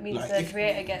obviously that means the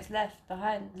creator gets left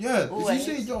behind. Yeah, always.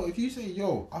 If you say,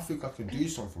 yo, I think I can do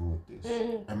something with this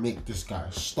and make this guy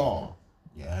a star,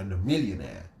 and a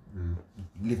millionaire, and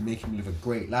make him live a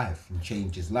great life and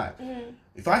change his life.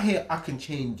 If I hear I can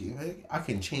change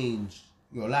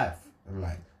your life and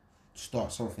like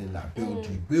start something like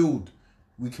build.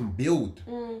 We can build.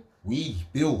 We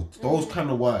build. Those kind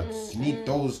of words. You need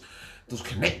those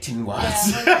connecting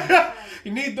words. Yeah,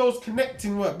 you need those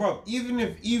connecting words, bro. Even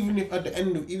if at the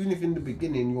end even if in the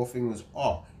beginning your thing was,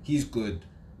 oh, he's good,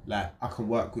 like I can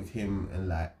work with him and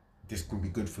like this can be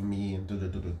good for me and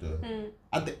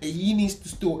he needs to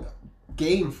still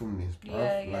gain from this, bro.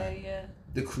 Yeah.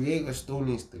 The creator still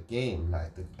needs to gain.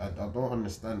 Like I don't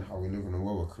understand how we live in a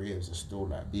world where creators are still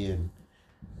like being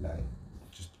like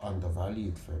just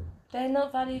undervalued for him. They're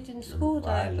not valued in school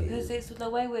though, because it's the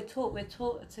way we're taught. We're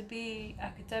taught to be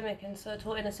academic and so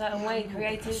taught in a certain way.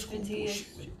 Creativity is.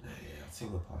 Yeah, I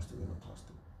think we're past it.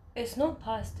 It's not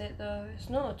past it though. It's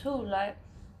not at all. Like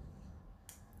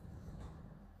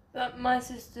my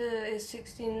sister is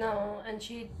 16 now, and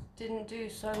she didn't do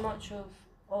so much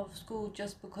of school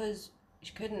just because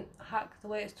she couldn't hack the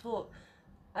way it's taught,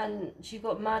 and she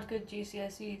got mad good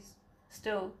GCSEs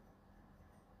still.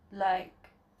 Like,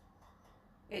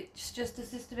 it's just the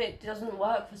system. It doesn't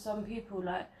work for some people.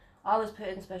 Like, I was put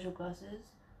in special classes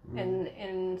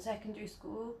in secondary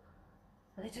school,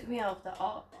 and they took me out of the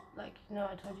art. Like, you know,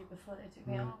 I told you before, they took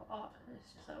me out of art. And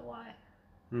it's just like, why?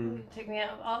 They took me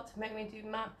out of art to make me do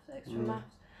extra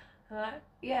maths. And like,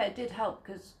 yeah, it did help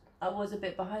because I was a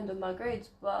bit behind on my grades,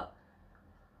 but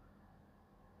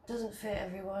it doesn't fit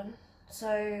everyone.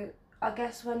 So I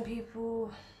guess when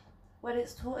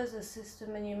it's taught as a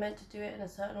system and you're meant to do it in a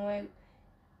certain way,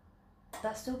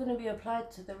 that's still going to be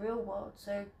applied to the real world.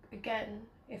 So again,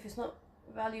 if it's not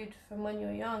valued from when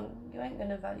you're young, you ain't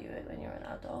going to value it when you're an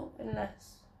adult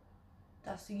unless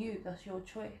that's your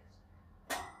choice,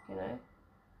 you know?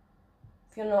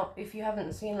 If you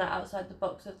haven't seen that outside the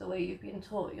box of the way you've been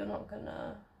taught, you're not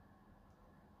gonna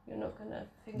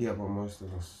think. Yeah, but most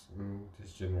of us in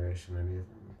this generation and even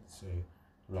say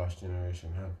last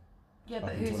generation have. Yeah,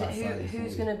 but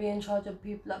who's going to be in charge of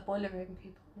people, like boiler room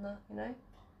people and that, you know?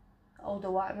 Older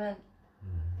white men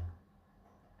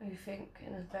who think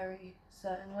in a very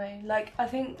certain way. Like, I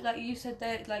think, like you said,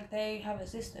 they have a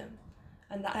system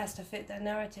and that has to fit their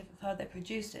narrative of how they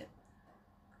produce it.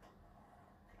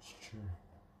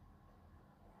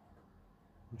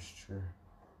 It's true.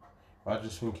 I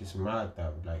just think it's mad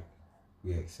that, like,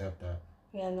 we accept that.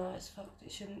 Yeah, no, it's fucked.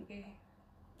 It shouldn't be.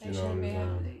 It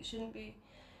shouldn't be.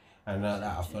 And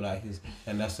I feel like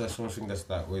that's one thing that's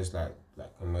like always like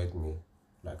annoyed me,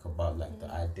 like about like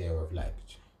the idea of like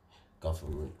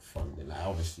government funding. Like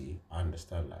obviously I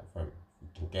understand like when you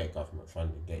can get government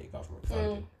funding, get your government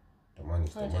funding. The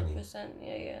money's the money. 100%,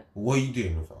 yeah. But what are you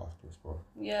doing with it afterwards, bro?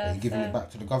 Yeah. Are you giving it back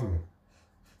to the government?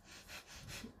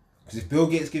 Because if Bill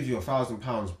Gates gives you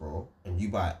 £1,000, bro, and you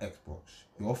buy an Xbox,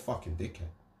 you're a fucking dickhead.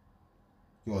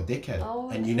 You're a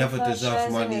dickhead, and you never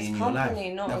deserve money in your life.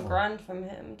 Not never. a grand from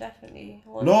him, definitely.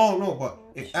 No, but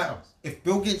if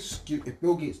Bill Gates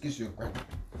gives you a grand,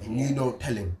 and you don't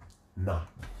tell him, nah,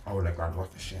 I want a grand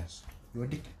worth of shares, you're a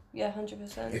dickhead. Yeah,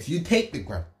 100%. If you take the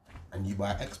grand and you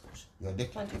buy an Xbox, you're a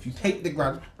dickhead. 100%. If you take the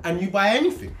grand and you buy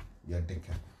anything, you're a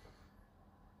dickhead.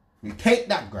 You take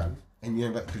that grand and you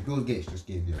invest, because Bill Gates just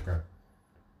gave you a grand.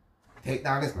 Take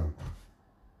down his number.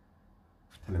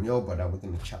 Tell them, yo, brother, we're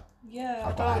gonna chat. Yeah,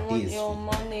 I've I got don't want ideas your for you.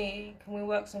 money. Can we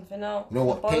work something out? You know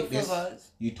what? For Take both this. of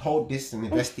us. You told this and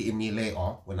invest it in me later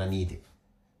when I need it.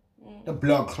 Mm. The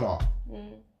blood clot. Mm.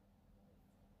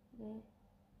 Mm.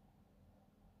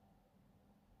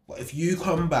 But if you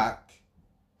come back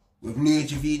with new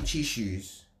Givenchy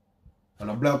shoes and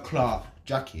a blood clot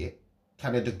jacket,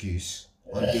 Canada Goose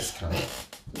on discount.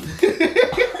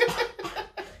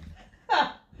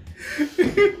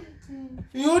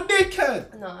 You're a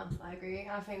dickhead. No, I agree.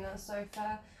 I think that's so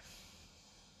fair.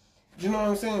 Do you know what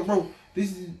I'm saying, bro?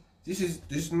 This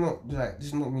is not me like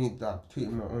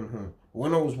tweeting my own home.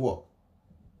 When I was what?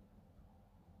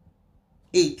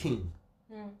 18.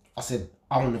 I said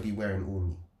I want to be wearing all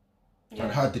me. Yeah.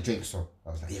 And I heard the Drake song. I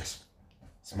was like, yes,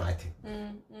 it's my thing.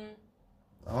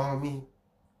 All me,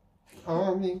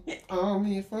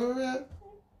 for real,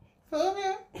 for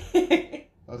real. I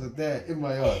was there in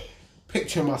my yard,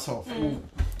 picturing myself, all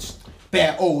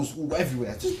bare O's all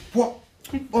everywhere. Just what?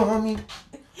 On me.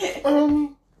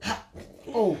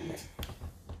 Oh,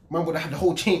 man would have had the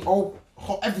whole chain,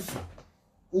 everything,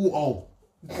 all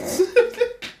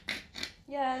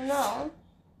Yeah, no.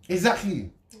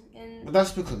 Exactly. But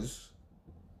that's because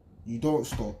you don't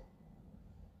stop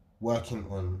working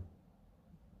on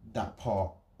that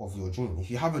part of your dream.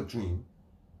 If you have a dream,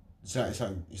 it's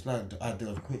like the idea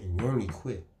of quitting. You only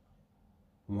quit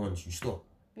once you stop.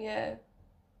 Yeah.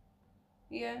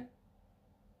 Yeah.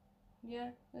 Yeah,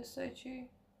 that's so true.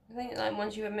 I think like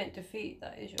once you admit defeat,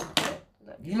 that is your quit.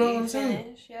 Like, You know what I'm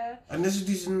saying? Yeah. And this is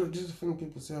the thing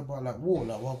people say about like war,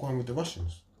 like what going with the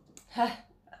Russians.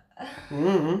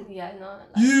 Mm-hmm. Yeah, no. Like,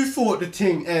 You thought the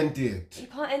thing ended. you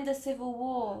can't end a civil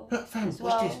war. Look, fam, as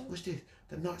watch well. this.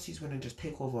 The Nazis went and just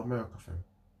take over America, fam.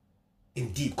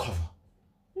 In deep cover.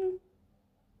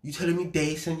 You telling me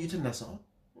they sent you to NASA?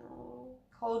 No.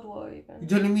 Cold War even. You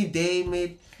telling me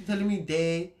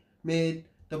they made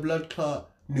the blood clot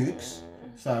nukes,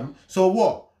 fam? So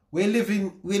what? We're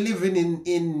living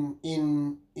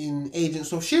in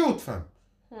Agents of Shield, fam.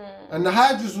 And the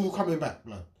Hydra's all coming back,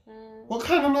 blood. What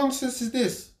kind of nonsense is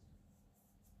this?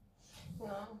 No.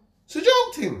 It's a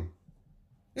joke thing.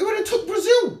 It would have took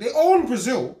Brazil. They own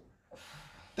Brazil.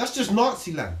 That's just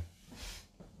Nazi land.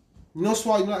 You know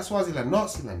Swaziland,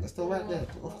 Nazi land. That's still right there.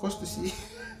 Across the sea.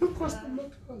 Across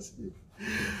the sea.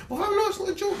 Well, I know it's not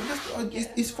a joke. But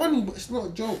it's funny, but it's not a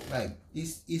joke. Like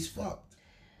it's fucked.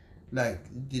 Like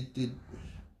the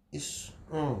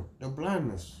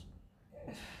blindness.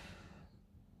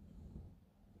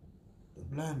 The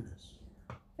blindness.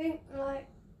 I think like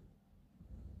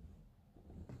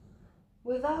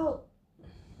without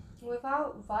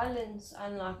violence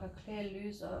and like a clear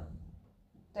loser,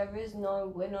 there is no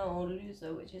winner or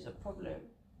loser, which is a problem.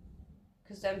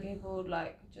 Because then people would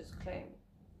like just claim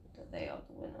that they are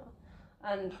the winner.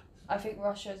 And I think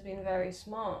Russia has been very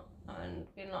smart and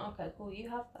been like, okay, cool, you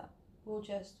have that. We're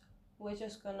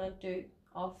just gonna do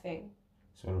our thing.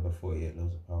 It's one of the 48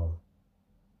 laws of power.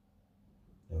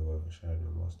 Never overshadow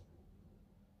the master.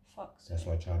 Fuck's That's sake.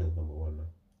 why China's number one now.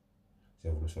 So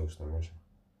everyone's focused on Russia.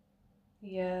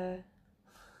 Yeah.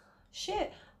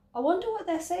 Shit. I wonder what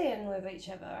they're saying with each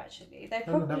other. Actually, they No,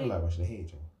 probably never like Russia. They hate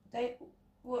each other. they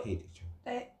what Hate each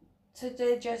other. so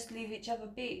they just leave each other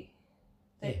be.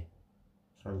 Yeah.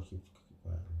 Trying to keep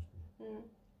quiet.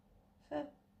 Fair.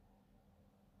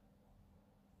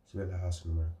 It's a bit like us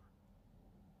in America.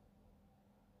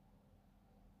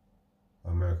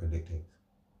 America dictates.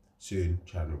 Soon,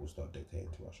 China will start dictating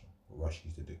to Russia. But Russia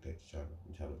used to dictate to China.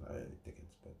 And China's like,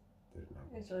 dickheads, but there's no.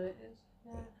 Is what it is.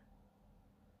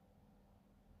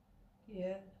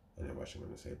 Yeah. And then Russia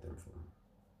going to save them from.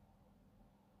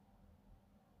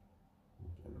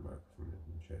 And America from the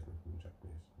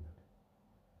Japanese.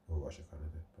 Or Russia kind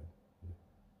of did, but.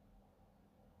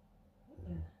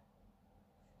 Yeah.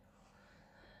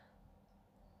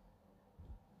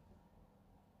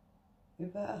 We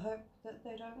better hope that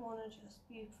they don't want to just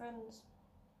be friends.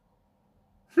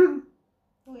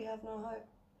 We have no hope.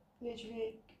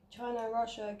 Literally, China and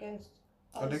Russia against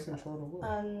us. They control the world.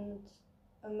 And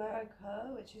America,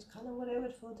 which is kind of what it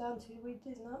would fall down to. We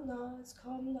did not know. It's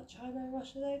calm. Not China and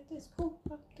Russia. It's cool.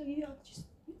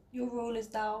 Your rule is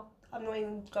down. I'm not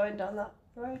even going down that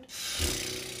road.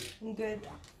 I'm good.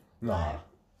 Nah,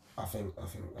 I think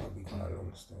that'll be quite a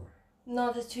long story.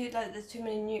 No, there's too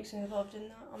many nukes involved in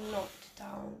that. I'm not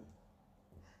down.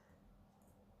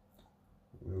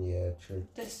 Yeah, true.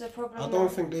 This is a problem. I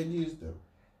don't think they'd use them.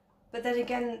 But then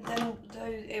again,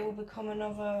 it will become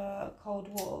another Cold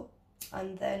War,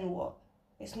 and then what?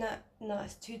 It's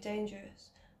too dangerous.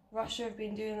 Russia have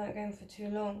been doing that game for too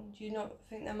long. Do you not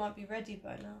think they might be ready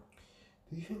by now?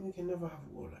 Do you think we can never have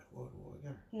a war like World War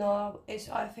again? No,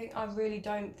 I really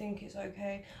don't think it's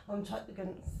okay. I'm totally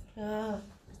gonna.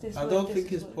 I don't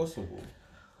think it's possible.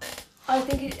 I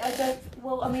don't.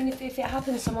 Well, I mean, if it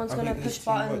happens, someone's gonna push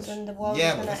buttons and the world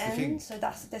is gonna end. So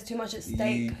there's too much at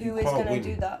stake. Who is gonna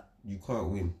do that? You can't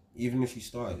win. Even if you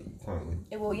started it, you can't win.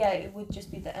 It would just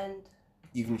be the end.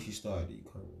 Even if you started it, you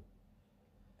can't win.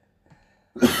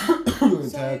 The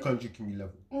entire country can be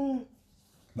leveled.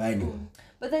 But anyway.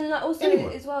 But then, like, also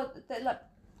as well, that like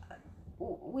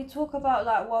we talk about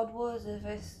like world wars if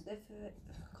I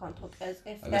can't talk as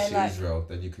if unless they're like Israel,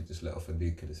 then you could just let off a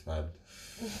nuke and it's fine.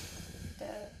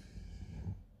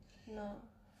 No,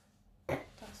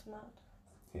 that's mad.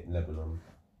 Hit Lebanon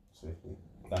safely.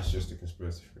 That's just a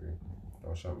conspiracy theory.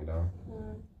 Don't shut me down.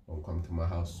 Don't come to my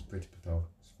house, Pretty Patel.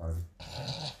 It's fine.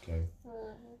 Okay.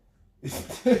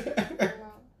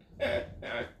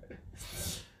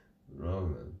 No,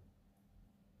 man.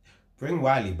 Bring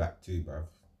Wiley back too, bruv.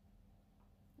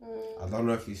 I don't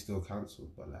know if he's still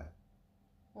cancelled, but like.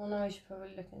 Well, no, we should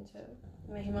probably look into it.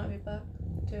 I mean, he might be back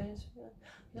doing his thing.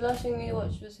 The last thing we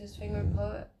watched was his favourite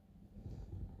poet.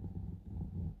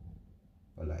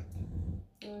 But like.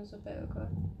 It was a bit ago.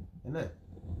 Isn't it?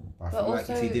 But I feel like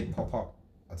if he did pop up,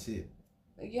 I'd see it.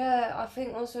 Yeah, I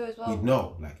think also as well. We'd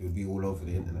know, like it would be all over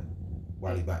the internet.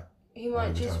 Wiley back. He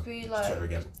might just be like. Try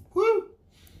again. Woo!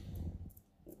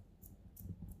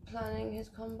 Planning his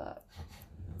comeback.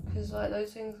 Because like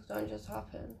those things don't just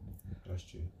happen. That's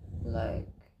true. Like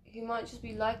he might just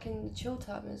be liking the chill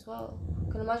time as well.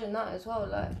 I can imagine that as well.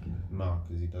 Like. Nah,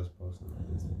 because he does post on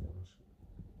Instagram.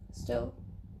 Still.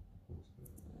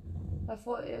 I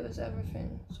thought it was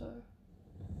everything. So.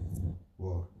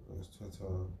 Well, it was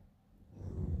Twitter.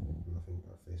 Nothing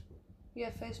about Facebook. Yeah,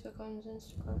 Facebook owns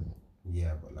Instagram.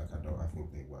 Yeah, but like I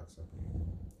think they work separately.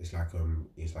 It's like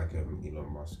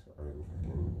Elon Musk owning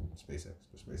fucking SpaceX,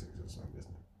 but SpaceX is its own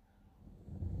business.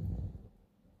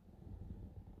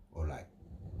 Or like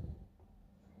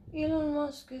Elon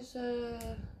Musk is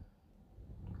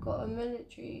got a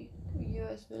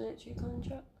US military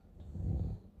contract.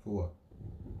 For what?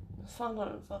 I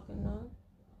don't fucking know.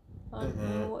 I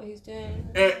don't know what he's doing.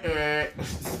 I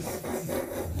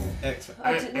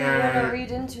didn't want to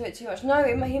read into it too much. No,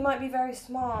 he might be very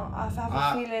smart. I have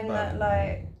a feeling that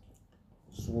like.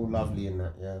 It's all lovely in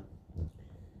that, yeah.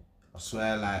 I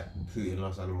swear, like Putin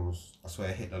loves animals. I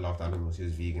swear Hitler loved animals. He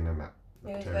was vegan and that.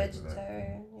 He was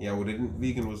vegetarian. Yeah, well,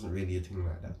 vegan wasn't really a thing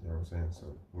like that. You know what I'm saying? So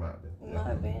it might have been. Might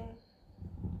have been. You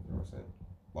know what I'm saying?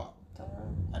 But don't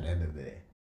know. At the end of the day,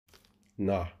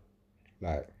 nah,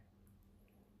 like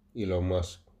Elon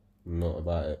Musk, not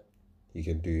about it. He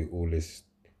can do all this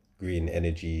green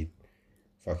energy,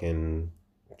 fucking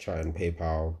chatting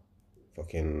PayPal,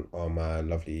 fucking all my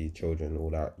lovely children, all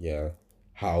that. Yeah.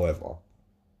 However,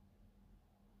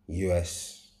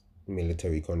 US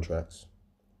military contracts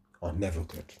are never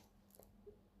good.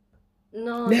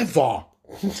 No. Never.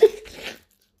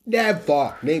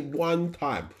 Never. Name one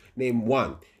time. Name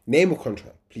one. Name a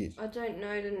contract, please. I don't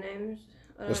know the names.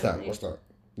 What's that?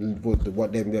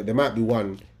 What there might be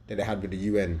one that they had with the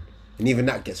UN, and even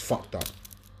that gets fucked up.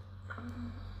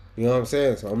 You know what I'm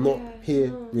saying? So I'm not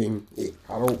hearing it.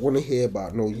 I don't want to hear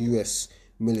about no US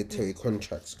military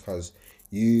contracts because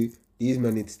these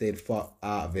men need to stay the fuck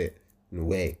out of it in a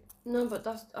way. No, but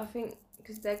I think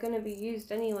because they're going to be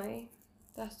used anyway.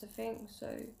 That's the thing. So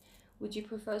would you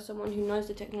prefer someone who knows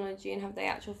the technology and have their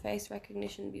actual face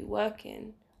recognition be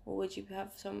working, or would you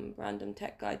have some random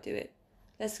tech guy do it?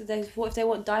 What if they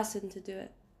want Dyson to do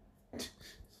it?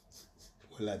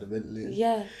 Well, like the ventilator.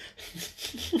 Yeah.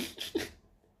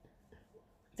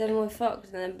 Then we're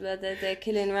fucked. And then they're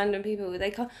killing random people.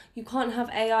 You can't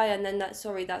have AI and then that's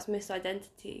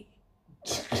misidentity.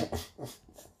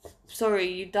 Sorry,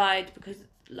 you died because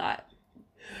like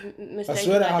mistaken I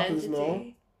swear that identity. happens now.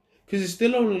 Because it's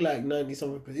still only like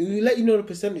 90-something%. You let you know the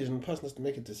percentage and the person has to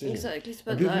make a decision. Exactly.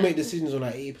 And people make decisions on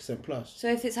like 80% plus.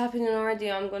 So if it's happening already,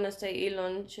 I'm going to say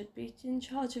Elon should be in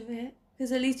charge of it.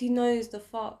 Because at least he knows the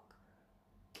fuck.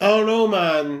 I don't know,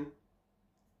 man.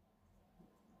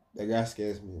 That guy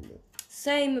scares me, man.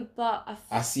 Same, but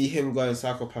I see him going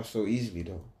psychopath so easily,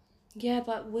 though. Yeah,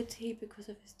 but would he because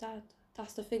of his dad?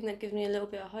 That's the thing that gives me a little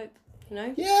bit of hope, you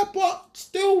know? Yeah, but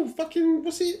still, fucking,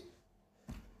 what's it?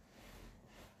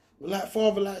 Like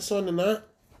father, like son and that?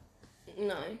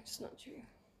 No, it's not true.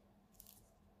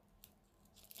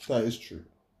 That is true.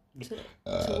 To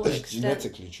what extent?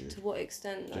 Genetically true. To what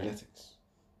extent, though? Genetics.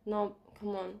 No, come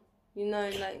on. You know,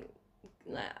 like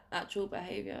actual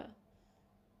behaviour.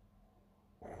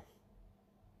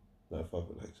 No, fuck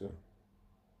it, like so.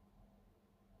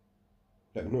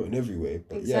 Like, not in every way,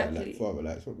 but Exactly. yeah, like, father,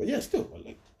 like, but yeah, still, but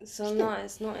like. So still. no,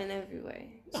 it's not in every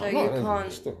way. No, So not you in every way,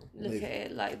 can't still. look at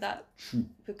it like that. True.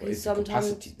 But Because it's the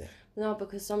capacity there. no,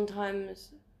 because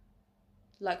sometimes,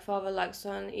 like father, like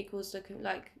son equals the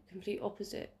like complete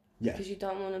opposite. Yeah. Because you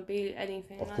don't want to be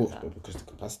anything Of like course, that. but because the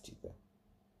capacity there.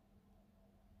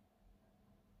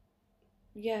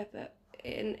 Yeah, but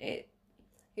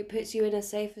it puts you in a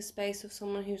safer space of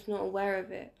someone who's not aware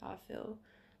of it, I feel.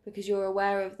 Because you're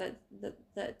aware of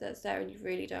that's there and you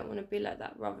really don't want to be like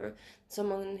that. Rather,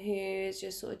 someone who is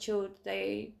just sort of chilled,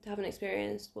 they haven't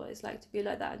experienced what it's like to be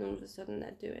like that and all of a sudden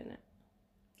they're doing it.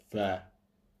 Fair.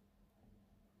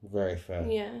 Very fair.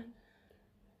 Yeah.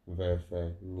 Very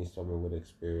fair. You need someone with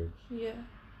experience. Yeah.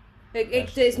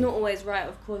 It's not always right,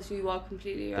 of course, you are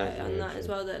completely right on that as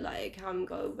well, that like it can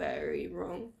go very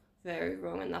wrong,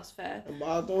 and that's fair. But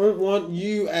I don't want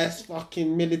US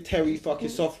fucking military fucking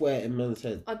software in man's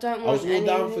head. I don't want I was all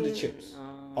down for the anything- chips.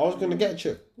 No. I was gonna get a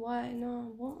chip. Why?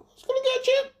 No, what? I was gonna get a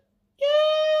chip. Yeah,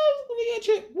 I was gonna get a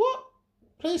chip. What?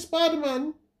 Play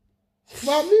Spider-Man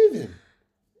without moving.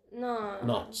 No.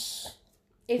 Nuts.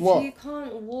 If What? you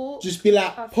can't walk... Just be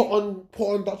like, I put think-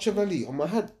 on Dutch Valley on my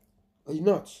head. Are you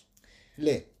nuts?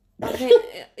 Lit. I think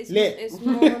Lit. it's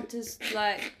more to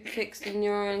like fix the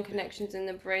neuron connections in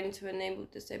the brain to enable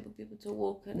disabled people to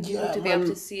walk and Yeah, to be able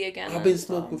to see again. I've been as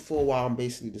well. smoking for a while. I'm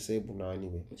basically disabled now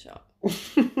anyway. Shut up.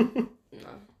 No.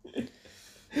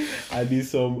 I need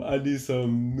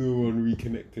some neuron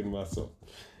reconnecting myself.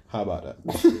 How about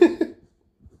that?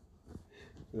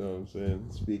 You know what I'm saying?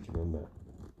 Speaking on that.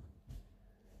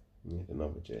 Need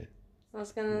another J. I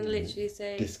was gonna literally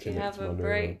say if you Disconnect have a my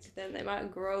break, neurons. then they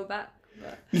might grow back.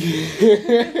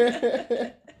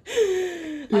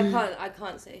 But I I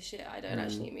can't say shit. I don't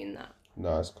actually mean that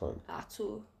No, it's calm. at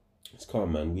all. It's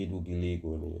calm, man. Weed will be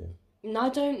legal in a year. No, I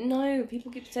don't know.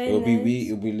 People keep saying It'll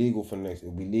this. be legal for next.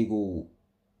 It'll be legal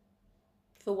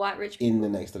For white rich people. in the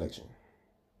next election.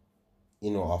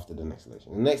 In or after the next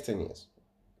election. In the next 10 years.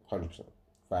 100%.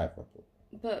 5 I think.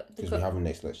 But the Because we have a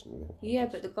next election. yeah,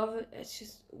 but the government, it's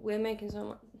just, we're making so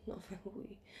much, not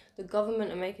we, the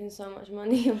government are making so much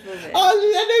money off of it. Oh,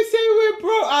 and they say we're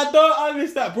broke. I don't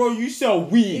understand, bro. You sell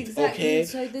weed, Exactly. okay?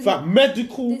 So this- Fact,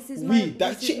 medical This is weed.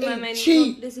 That this shit is my ain't main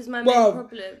cheap. this is my bruv. main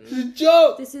problem. It's a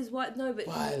joke. This is what, no, but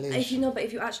Violation.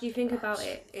 if you actually think about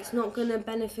it, it's not going to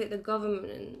benefit the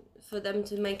government for them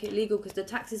to make it legal because the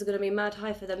taxes are going to be mad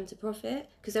high for them to profit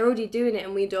because they're already doing it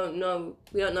and we don't know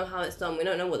how it's done. We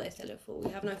don't know what they sell it for. We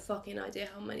have no fucking idea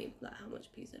how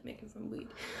much piece they're making from weed.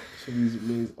 So music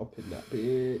means up in that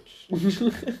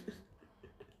bitch.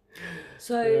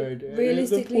 So Supporting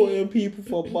realistically, people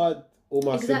for bud. All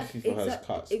my sympathy for her is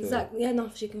cut. still. exactly. Yeah, no,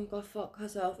 she can go fuck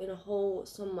herself in a hole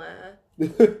somewhere.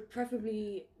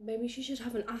 Preferably, maybe she should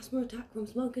have an asthma attack from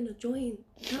smoking a joint.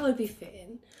 That would be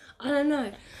fitting. I don't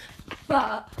know,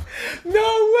 but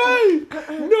No way!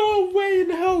 No way in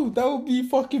hell! That would be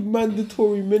fucking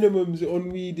mandatory minimums on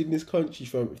weed in this country,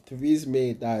 fam. If Theresa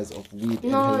May dies of weed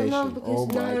inhalation, because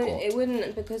my God. it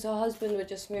wouldn't, because her husband would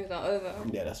just move that over.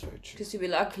 Yeah, that's very true. Because she'd be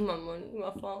like, my money, my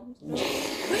farms.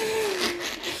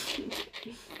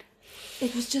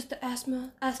 It was just the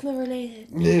asthma related.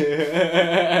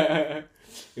 Yeah.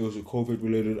 It was a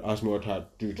COVID-related asthma attack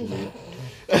due to me.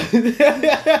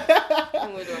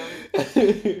 And we're done.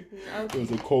 It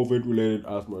was a COVID-related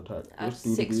asthma attack. Add Let's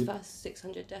do the weed.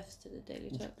 600 deaths to the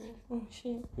daily total. Oh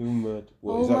shit. You're mad.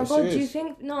 What, Oh is that my god, serious? do you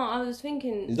think... No, I was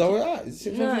thinking... Is that what it is? Is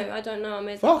it No, 600? I don't know, I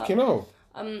made that Fucking up. hell.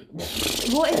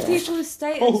 What if people's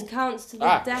status Oh. counts to the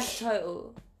Ah. death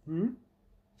total?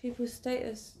 People's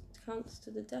status counts to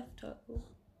the death total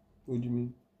What do you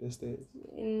mean? Their status?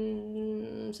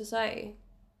 in society.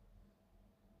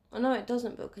 I know it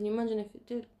doesn't, but can you imagine if it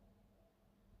did?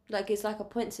 Like, it's like a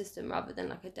point system rather than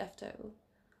like a death total.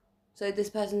 So this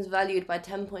person's valued by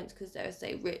 10 points because they're,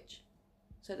 say, rich.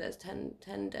 So there's 10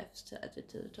 deaths added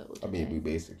to the total. I mean, today. we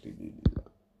basically do that.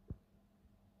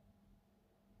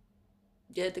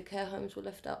 Yeah, the care homes were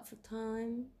left out for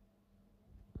time.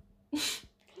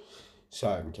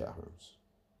 Certain care homes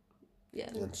Yeah.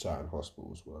 and certain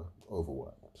hospitals were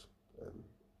overworked, and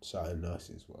certain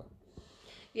nurses were.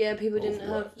 Yeah, people didn't have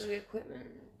Overworked. the equipment.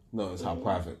 No, it's how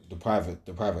the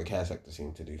private care sector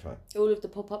seemed to do fine. All of the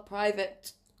pop-up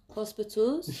private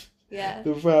hospitals. Yeah.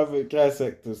 The private care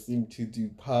sector seemed to do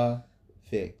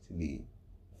perfectly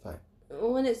fine.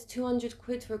 When it's 200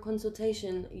 quid for a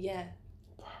consultation, yeah.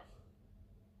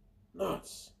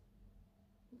 Nuts.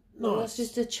 Well, that's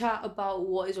just a chat about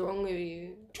what is wrong with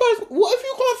you. Guys, what if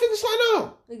you can't figure something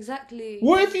out? Exactly.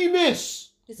 What if you miss?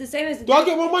 It's the same as... Do I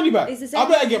get my money back? It's the I same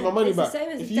better as- get my money back. It's the same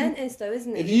as If a you- dentist, though,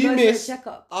 isn't it? If you go miss, for a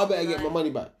checkup. I better get my Right. money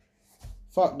back.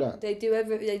 Fuck that. They do like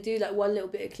one little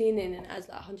bit of cleaning and it adds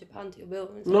like £100 to your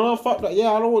bill. No, fuck that.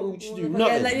 Yeah, I don't want you to do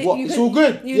nothing. Like, what? It's all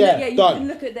good. You done. can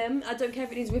look at them. I don't care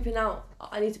if it needs ripping out.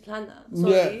 I need to plan that.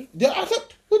 Sorry. Yeah.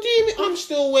 What do you mean? I'm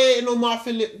still waiting on my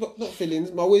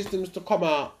my wisdoms to come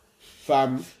out,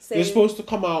 fam. Same. They're supposed to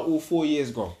come out all 4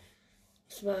 years ago.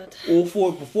 It's mad. All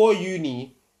 4 before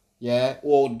uni, yeah,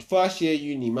 or first year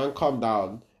uni. Man, calm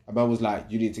down. And man was like,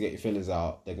 you need to get your fillers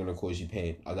out. They're gonna cause you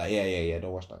pain. I was like, yeah.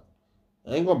 Don't watch that.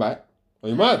 I ain't going back. Are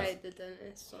you mad? I hate the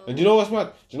dentist. So and do you know what's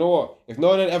mad? Do you know what? If no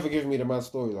one had ever given me the mad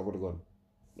stories, I would have gone.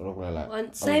 I'm not gonna lie.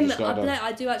 Same.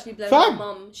 I do actually blame my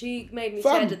mum. She made me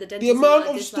scared of the dentist. The amount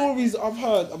of stories I've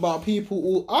heard about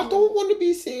people, I don't want to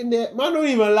be sitting there. Man, I don't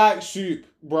even like soup,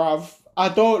 bruv. I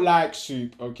don't like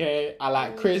soup, okay? I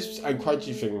like crisps and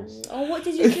crunchy things. Oh, what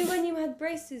did you do when you had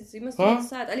braces? You must have been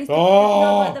sad. At least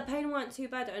the pain weren't too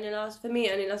bad. It only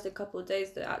lasted a couple of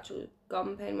days, the actual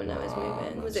gum pain when I was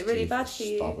moving. Was it really bad for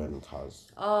you? Stubborn, cuz.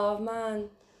 Oh, man.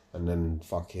 And then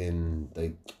fucking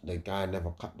the guy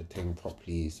never cut the thing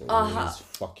properly, so he's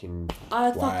fucking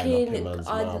I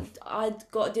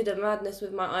did a madness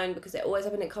with my own because it always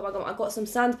happened in cut my gum. I got some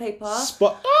sandpaper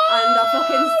and I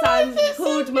fucking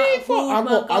pulled my I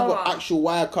got actual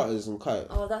wire cutters and cut it.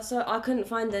 Oh, that's so I couldn't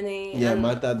find any. Yeah,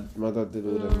 my dad did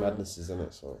all the madnesses in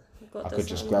it, so I could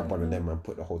just grab one of them and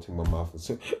put the whole thing in my mouth. And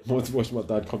so once watch my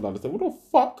dad come down and say, "What the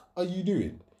fuck are you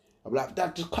doing?" I'm like,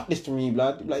 Dad, just cut this for me,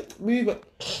 blood. He'd be like, move it.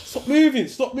 Stop moving.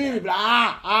 Like,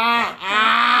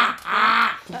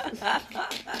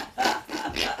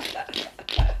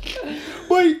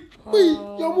 Wait,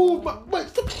 you're moving. Wait,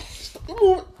 stop, you're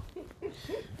moving.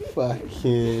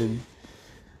 Fucking.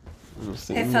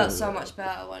 It felt so much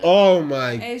better when oh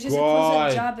my god. It was just a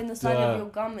constant jab in the side of your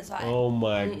gum. It's like, oh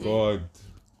my god.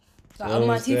 Like, on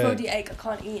my teeth already ache, I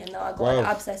can't eat, and now I got an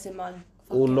abscess in my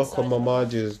all knock on my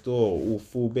Marge's door, all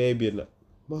full baby and like,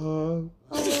 Mom.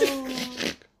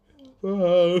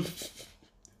 Mom.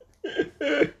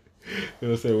 You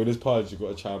know, say with this part you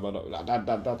gotta try man up like Dad,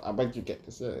 I beg you get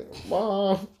this.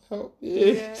 Mom, help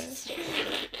me. Yeah.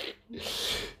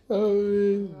 Big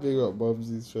up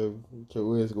mumsies, fam. You can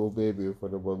always go baby in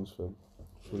front of mums, fam.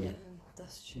 Yeah,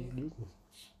 that's true.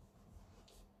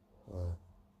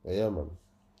 But yeah, man.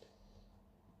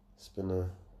 It's been a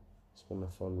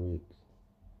fun week.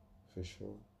 For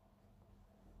sure.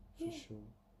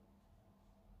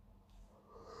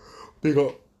 Big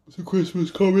up. It's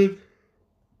Christmas coming.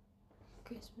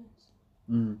 Christmas.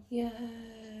 Yeah.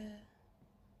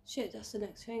 Shit, that's the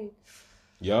next thing.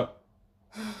 Yup.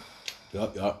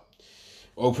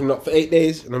 Open up for 8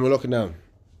 days and then we're locking down.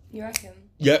 You reckon?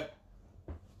 Yep.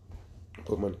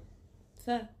 Put money.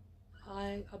 Fair.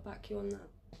 I'll back you on that.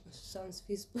 That sounds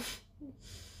feasible.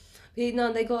 But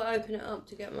no, they got to open it up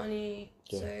to get money.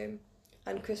 Yeah. So,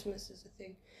 and Christmas is a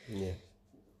thing. Yeah.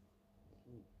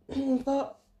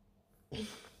 But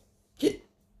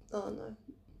oh no.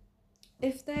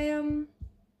 If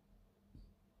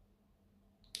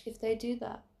they do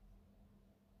that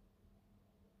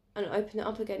and open it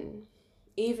up again,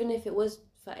 even if it was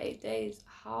for 8 days,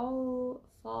 how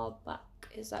far back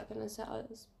is that going to set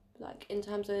us, like, in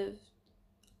terms of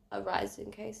a rise in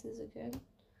cases again?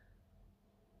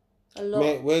 A lot.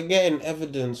 Mate, we're getting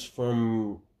evidence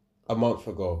from a month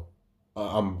ago.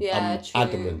 I'm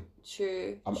adamant.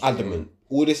 True. I'm adamant.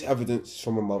 All this evidence is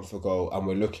from a month ago, and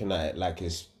we're looking at it like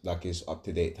it's up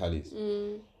to date tallies.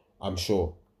 I'm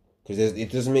sure, because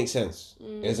it doesn't make sense.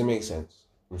 It doesn't make sense.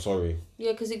 I'm sorry.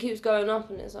 Yeah, because it keeps going up,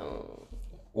 and it's like,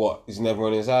 what? Isn't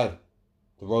everyone inside?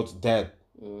 The road's dead.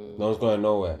 No one's going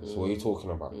nowhere. So what are you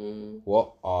talking about?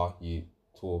 What are you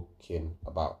talking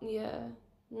about? Yeah.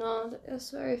 No,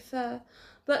 that's very fair,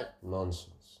 but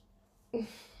nonsense.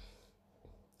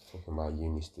 Talking about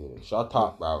uni students. Shut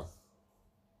up, bruv.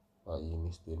 About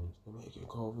uni students. They're making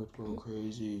COVID going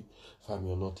crazy. Fam,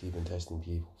 you're not even testing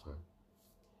people, fam.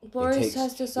 Boris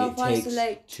has to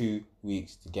self-isolate. It takes 2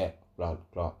 weeks to get blood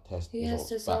test He has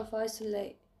to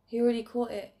self-isolate. He already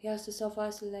caught it. He has to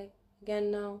self-isolate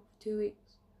again now for 2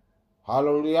 weeks. How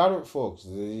long did he have it for? Because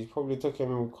it probably took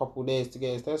him a couple of days to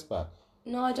get his test back.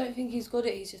 No, I don't think he's got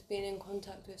it. He's just been in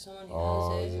contact with someone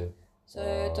who has it. So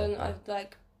I don't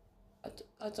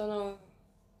know.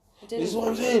 This is what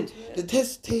I'm saying. The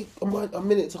tests take a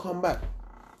minute to come back.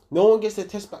 No one gets their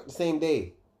test back the same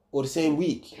day or the same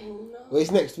week. No. Or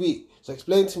it's next week. So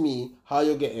explain to me how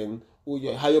you're getting,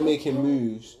 how you're making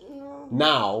moves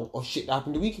now of shit that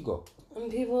happened a week ago. And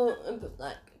people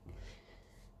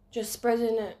just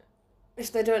spreading it.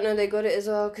 If they don't know they got it as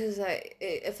well, because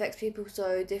it affects people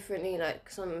so differently. Like,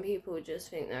 some people just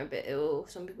think they're a bit ill,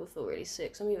 some people feel really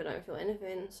sick, some people don't feel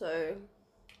anything, so...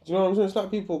 Do you know what I'm saying? It's like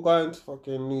people going to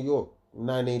fucking New York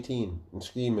 9:18 and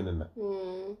screaming and that.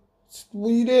 What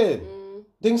are you doing?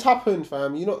 Things happen,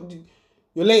 fam. You're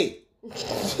late.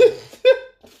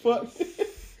 Fuck.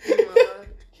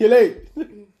 You're late.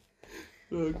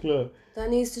 Oh, Claire. That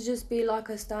needs to just be like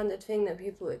a standard thing that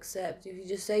people accept. If you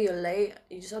just say you're late,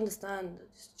 you just understand.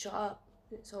 Just shut up.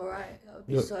 It's alright. That would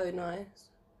be so nice.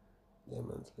 Yeah,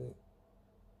 man's late.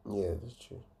 Yeah, that's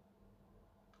true.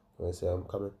 I say I'm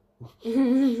coming.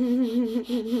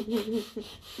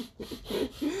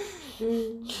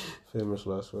 Famous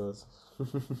last words.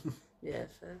 Yeah,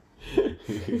 fair.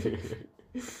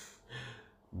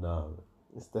 Nah,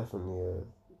 it's definitely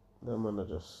them men are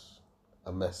just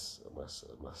a mess, a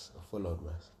full-on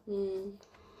mess.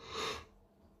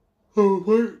 Oh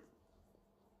wait,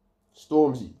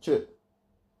 Stormzy, chip.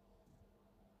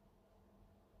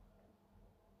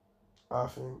 I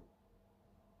think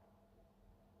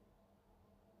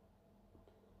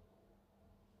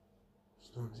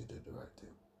Stormzy did the right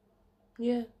thing.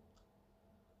 Yeah.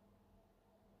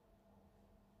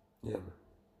 Yeah, man.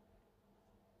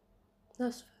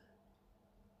 That's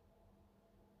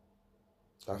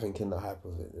I think in the hype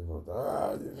of it, everyone's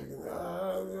like, you're thinking,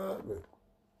 but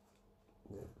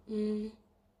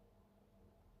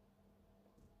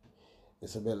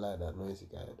it's a bit like that noisy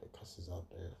guy that cusses out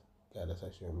the guy that's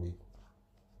actually on me.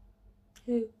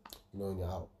 Who? You know when you're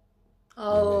out.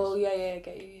 Oh, yeah, I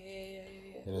get you.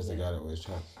 Yeah. And there's the guy that always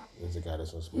chats. There's the guy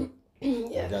that's on spot.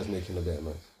 Yeah. The guy's making a bit of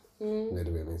noise. Made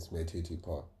a bit of noise, made two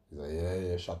part. He's like,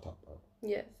 yeah, shut up, bro.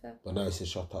 Yeah, fair. But now he says,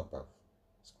 shut up, bro.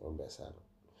 It's going a bit silent.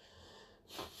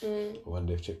 I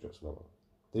wonder if Chip drops another one.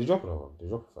 Did he drop another one? Did he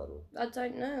drop a third one? I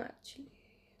don't know, actually.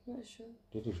 I'm not sure.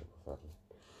 Did he drop a third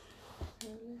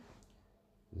one?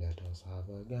 Let us have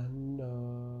a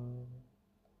gander.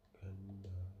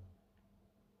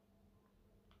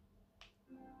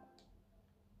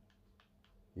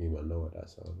 You might know what that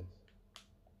sound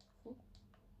is.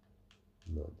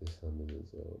 No, this sound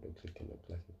is the clicking and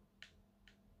clacking.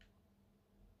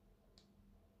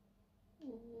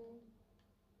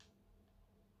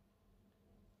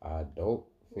 I don't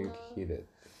think he did.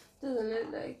 Doesn't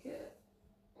look like it.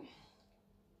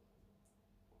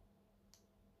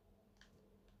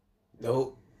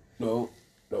 No.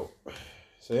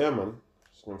 So yeah, man.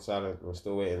 Just gone silent. We're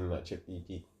still waiting on that Chip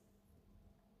EP.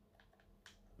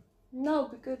 No,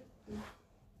 be good.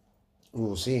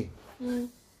 We'll see.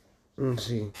 We'll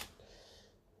see.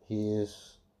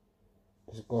 He's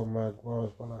got mad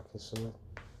bars, but like it's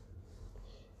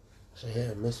a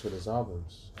hit and miss with his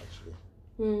albums, actually.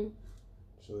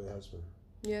 So it has been.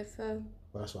 Yeah, fair.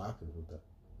 But that's what happens with that.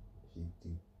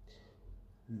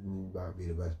 He might be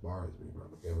the best bars, but he might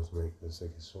not be able to make the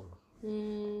sickest songs. Do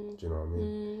you know what I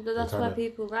mean? But that's why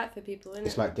people write for people, isn't it?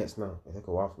 It's like Gets Now. It took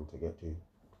a while for him to get to.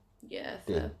 Yeah,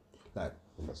 fair. Like,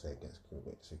 I'm not saying it gets cool,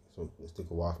 but it took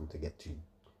a while for him to get to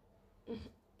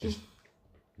just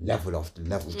level off the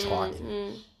level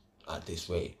charting at this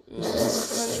rate.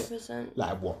 100%.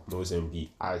 Like what?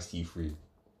 Mozambique, IC3,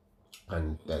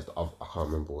 and there's the other, I can't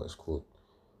remember what it's called.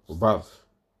 But bruv,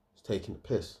 it's taking the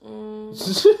piss.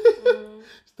 It's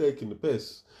taking the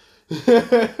piss.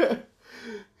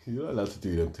 You're not allowed to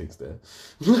do them things there.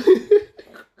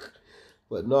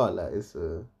 But no, like it's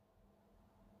a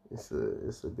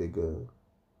big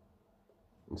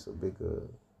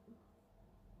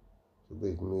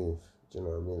move. Do you know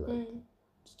what I mean? Like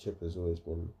Chip has always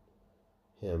been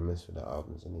hit and miss with the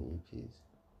albums and the EPs.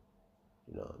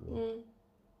 You know what I mean?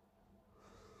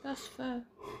 That's fair.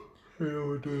 He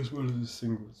never do as well as the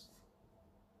singles.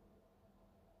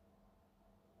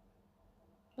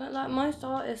 But like most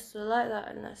artists are like that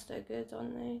unless they're good,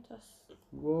 aren't they?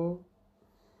 True.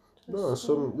 But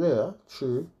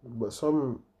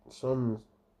some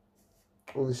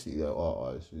obviously there are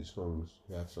artists who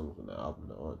have songs on their album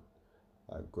that aren't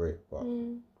like great, but I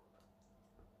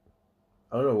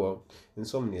don't know. Well,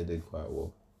 Insomnia did quite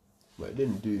well, but it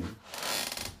didn't do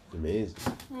amazing.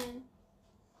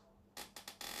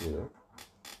 You know.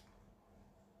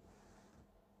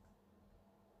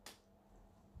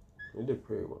 It did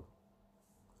pretty well.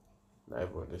 Not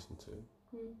everyone listened to it.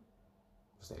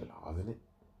 Was they loving it?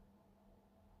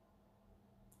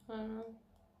 I don't know.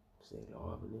 Was they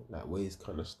loving it? Like, Waze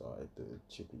kind of started the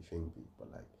chippy thing,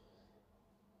 but like,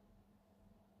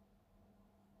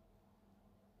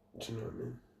 do you know what I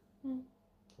mean?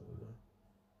 I don't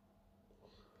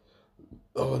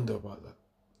know. I wonder about that.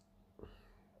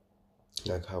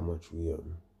 Like how much we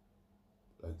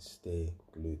like stay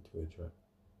glued to a track.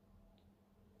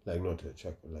 Like not to a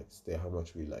track, but like stay how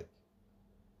much we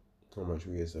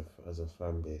as a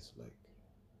fan base like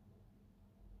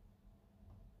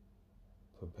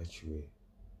perpetuate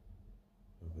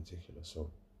a particular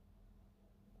song.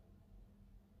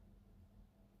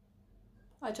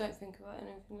 I don't think about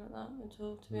anything like that at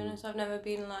all, to be honest. I've never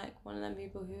been like one of them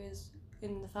people who is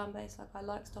in the fan base. Like, I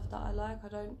like stuff that I like. I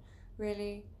don't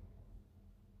really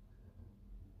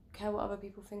care what other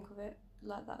people think of it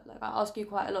like that. Like, I ask you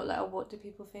quite a lot, like, oh, what do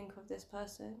people think of this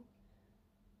person?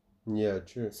 Yeah,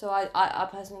 true. So I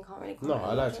personally can't really No,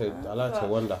 comment. I like to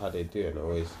wonder how they do, and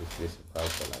always just be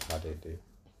surprised at like how they do.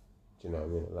 Do you know what I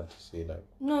mean? I like to see like.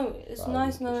 No, it's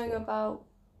nice knowing sure. about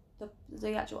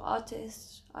the actual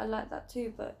artist. I like that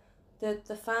too, but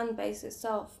the fan base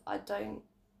itself, I don't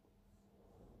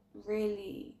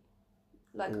really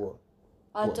like. What?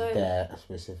 I don't their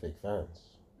specific fans.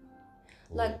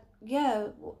 like. Yeah,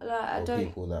 like I or don't.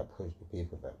 people that push,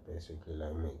 people that basically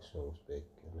like make songs big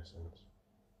in a sense.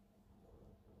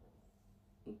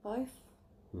 Both.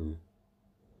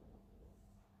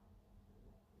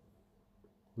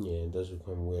 Yeah, it does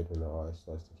become weird when the artist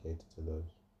starts to cater to those.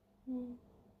 Mm.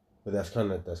 But that's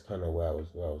kind of where I was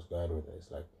going with it.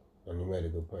 It's like, and you made a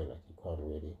good point. Like, you can't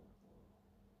really,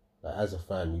 like, as a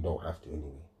fan, you don't have to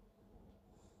anyway.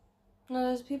 No,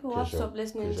 there's people I've stopped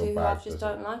listening to who I just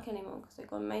don't like anymore because they've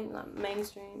gone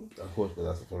mainstream. Of course, but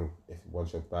that's the thing. If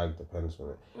once your bag depends on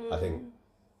it, I think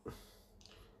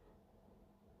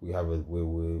we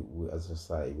as a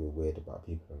society, we're weird about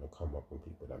people on the come up and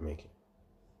people that make it.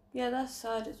 Yeah, that's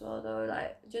sad as well though.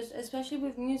 Like, just especially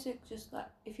with music, just like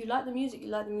if you like the music, you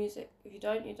like the music. If you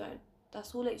don't, you don't.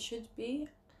 That's all it should be.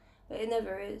 But it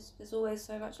never is. There's always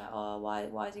so much like, oh,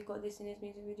 why has he got this in his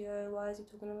music video? Why is he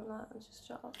talking about that? And just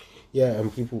shut up. Yeah,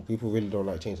 and people really don't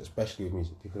like change, especially with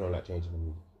music. People don't like changing the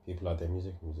music. People like their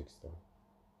music style.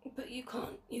 But you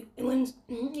can't. When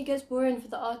it gets boring for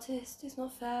the artist, it's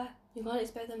not fair. You can't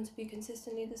expect them to be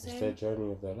consistently the same. It's their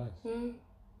journey of their life.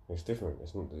 It's different.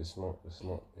 It's not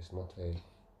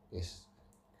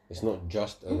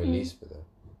just a release for them.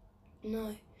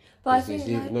 No, but I think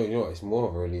it's more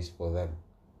of a release for them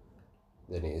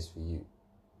than it is for you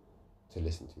to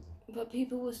listen to them. But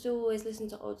people will still always listen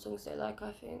to old songs they like,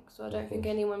 I think. So I don't think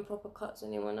anyone proper cuts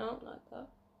anyone out like that.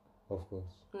 Of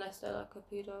course. Unless they're like a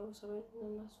pedo or something,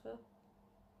 then that's fair.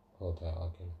 Hold that,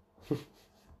 okay.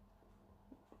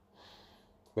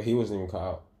 But he wasn't even cut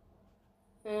out.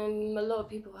 A lot of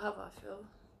people have, I feel.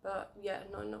 But yeah,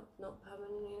 not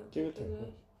permanently. Give it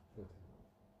time.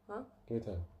 Huh? Give it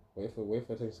time. Wait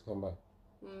for things to come back.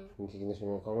 Think this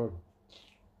will come on?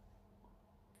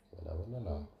 To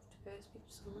go speak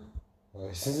to someone.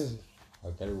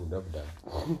 Okay, we'll never die.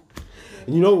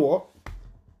 And you know what?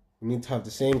 We need to have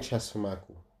the same chest for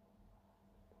Michael.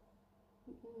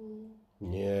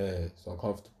 Yeah, it's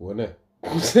uncomfortable, isn't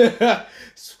it?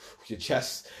 Your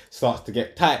chest starts to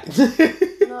get tight.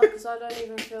 No, because I don't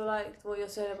even feel like what you're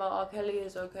saying about R. Kelly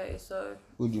is okay, so...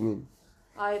 What do you mean?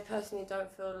 I personally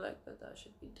don't feel like that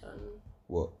should be done.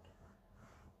 What?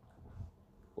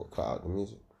 Cut out the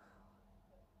music?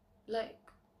 Like,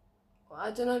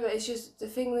 I don't know, but it's just the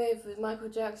thing with Michael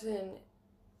Jackson,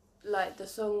 like the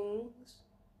songs,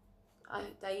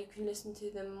 that you can listen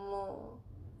to them more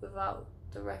without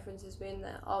the references being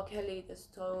there. R. Kelly, there's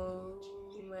so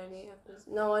many references.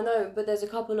 No, I know, but there's a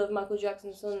couple of Michael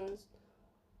Jackson songs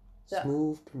that...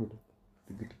 Smooth criminal.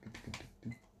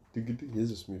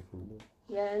 Here's a smooth criminal.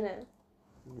 Yeah,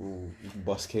 innit?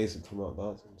 Bus case and come out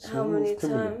dancing. How many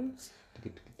times?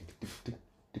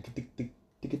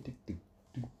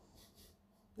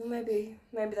 Maybe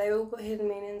they all got hidden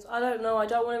meanings. I don't know. I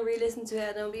don't want to re-listen to it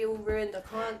and it'll be all ruined. I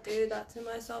can't do that to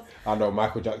myself. I know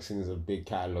Michael Jackson is a big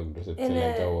catalogue to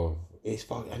let go of. It's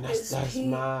fucking, and that's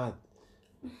mad.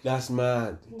 That's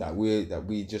mad that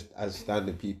we just as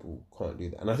standard people can't do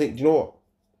that. And I think, you know what?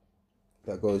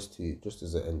 That goes to, just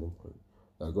as an ending point,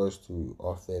 that goes to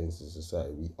our failings as a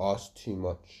society. We ask too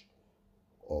much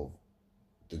of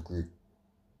the group,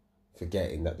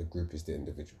 forgetting that the group is the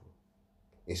individual.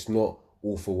 It's not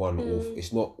all for one,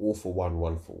 it's not all for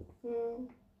one for all.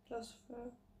 That's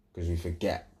fair. Because we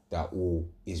forget that all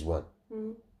is one.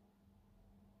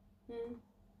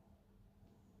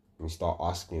 We start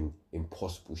asking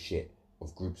impossible shit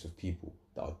of groups of people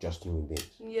that are just human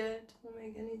beings. Yeah, it doesn't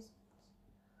make any sense.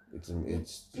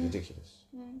 It's ridiculous.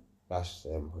 That's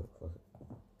fuck it.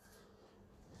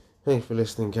 Thanks for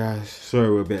listening, guys. Sorry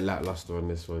we're a bit lackluster on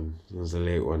this one. It was a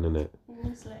late one, innit?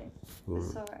 It's late.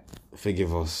 It's alright.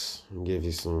 Forgive us and give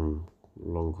you some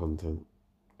long content.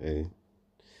 Hey.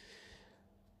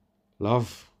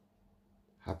 Love.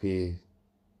 Happy,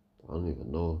 I don't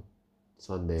even know.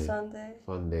 Sunday.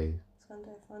 Fun day.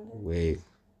 Wait.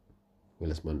 Well,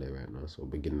 it's Monday right now, so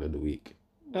beginning of the week.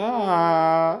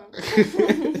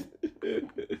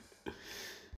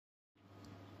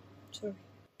 Sorry.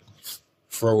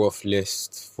 throw off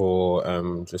list for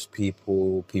just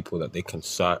people that they can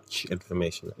search,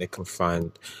 information that they can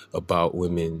find about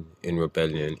women in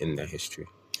rebellion in their history.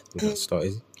 Let's start,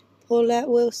 Izzy. Paulette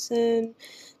Wilson,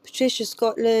 Patricia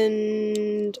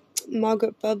Scotland,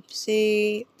 Margaret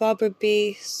Bubsey, Barbara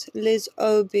Beast, Liz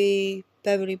Obi,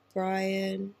 Beverly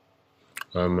Bryan.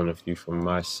 And a few from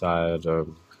my side,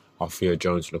 Althea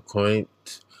Jones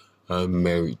Lecointe,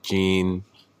 Mary Jean,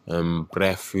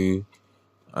 Brefu,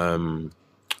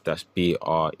 that's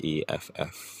Breffue,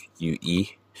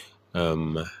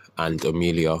 and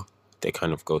Amelia. They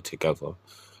kind of go together.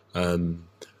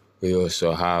 We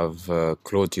also have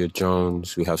Claudia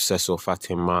Jones, we have Cecil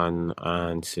Fatiman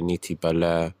and Suniti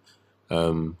Belair,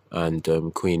 and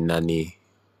Queen Nani,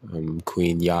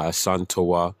 Queen Yaa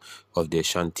Santowa of the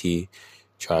Ashanti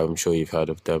tribe. I'm sure you've heard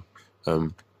of them.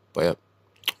 But yeah,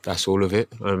 that's all of it.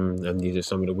 And these are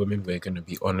some of the women we're going to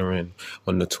be honouring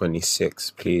on the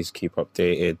 26th. Please keep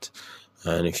updated.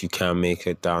 And if you can make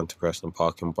it down to Preston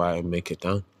Park in Brighton, make it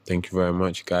down. Thank you very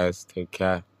much, guys. Take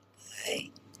care. Bye.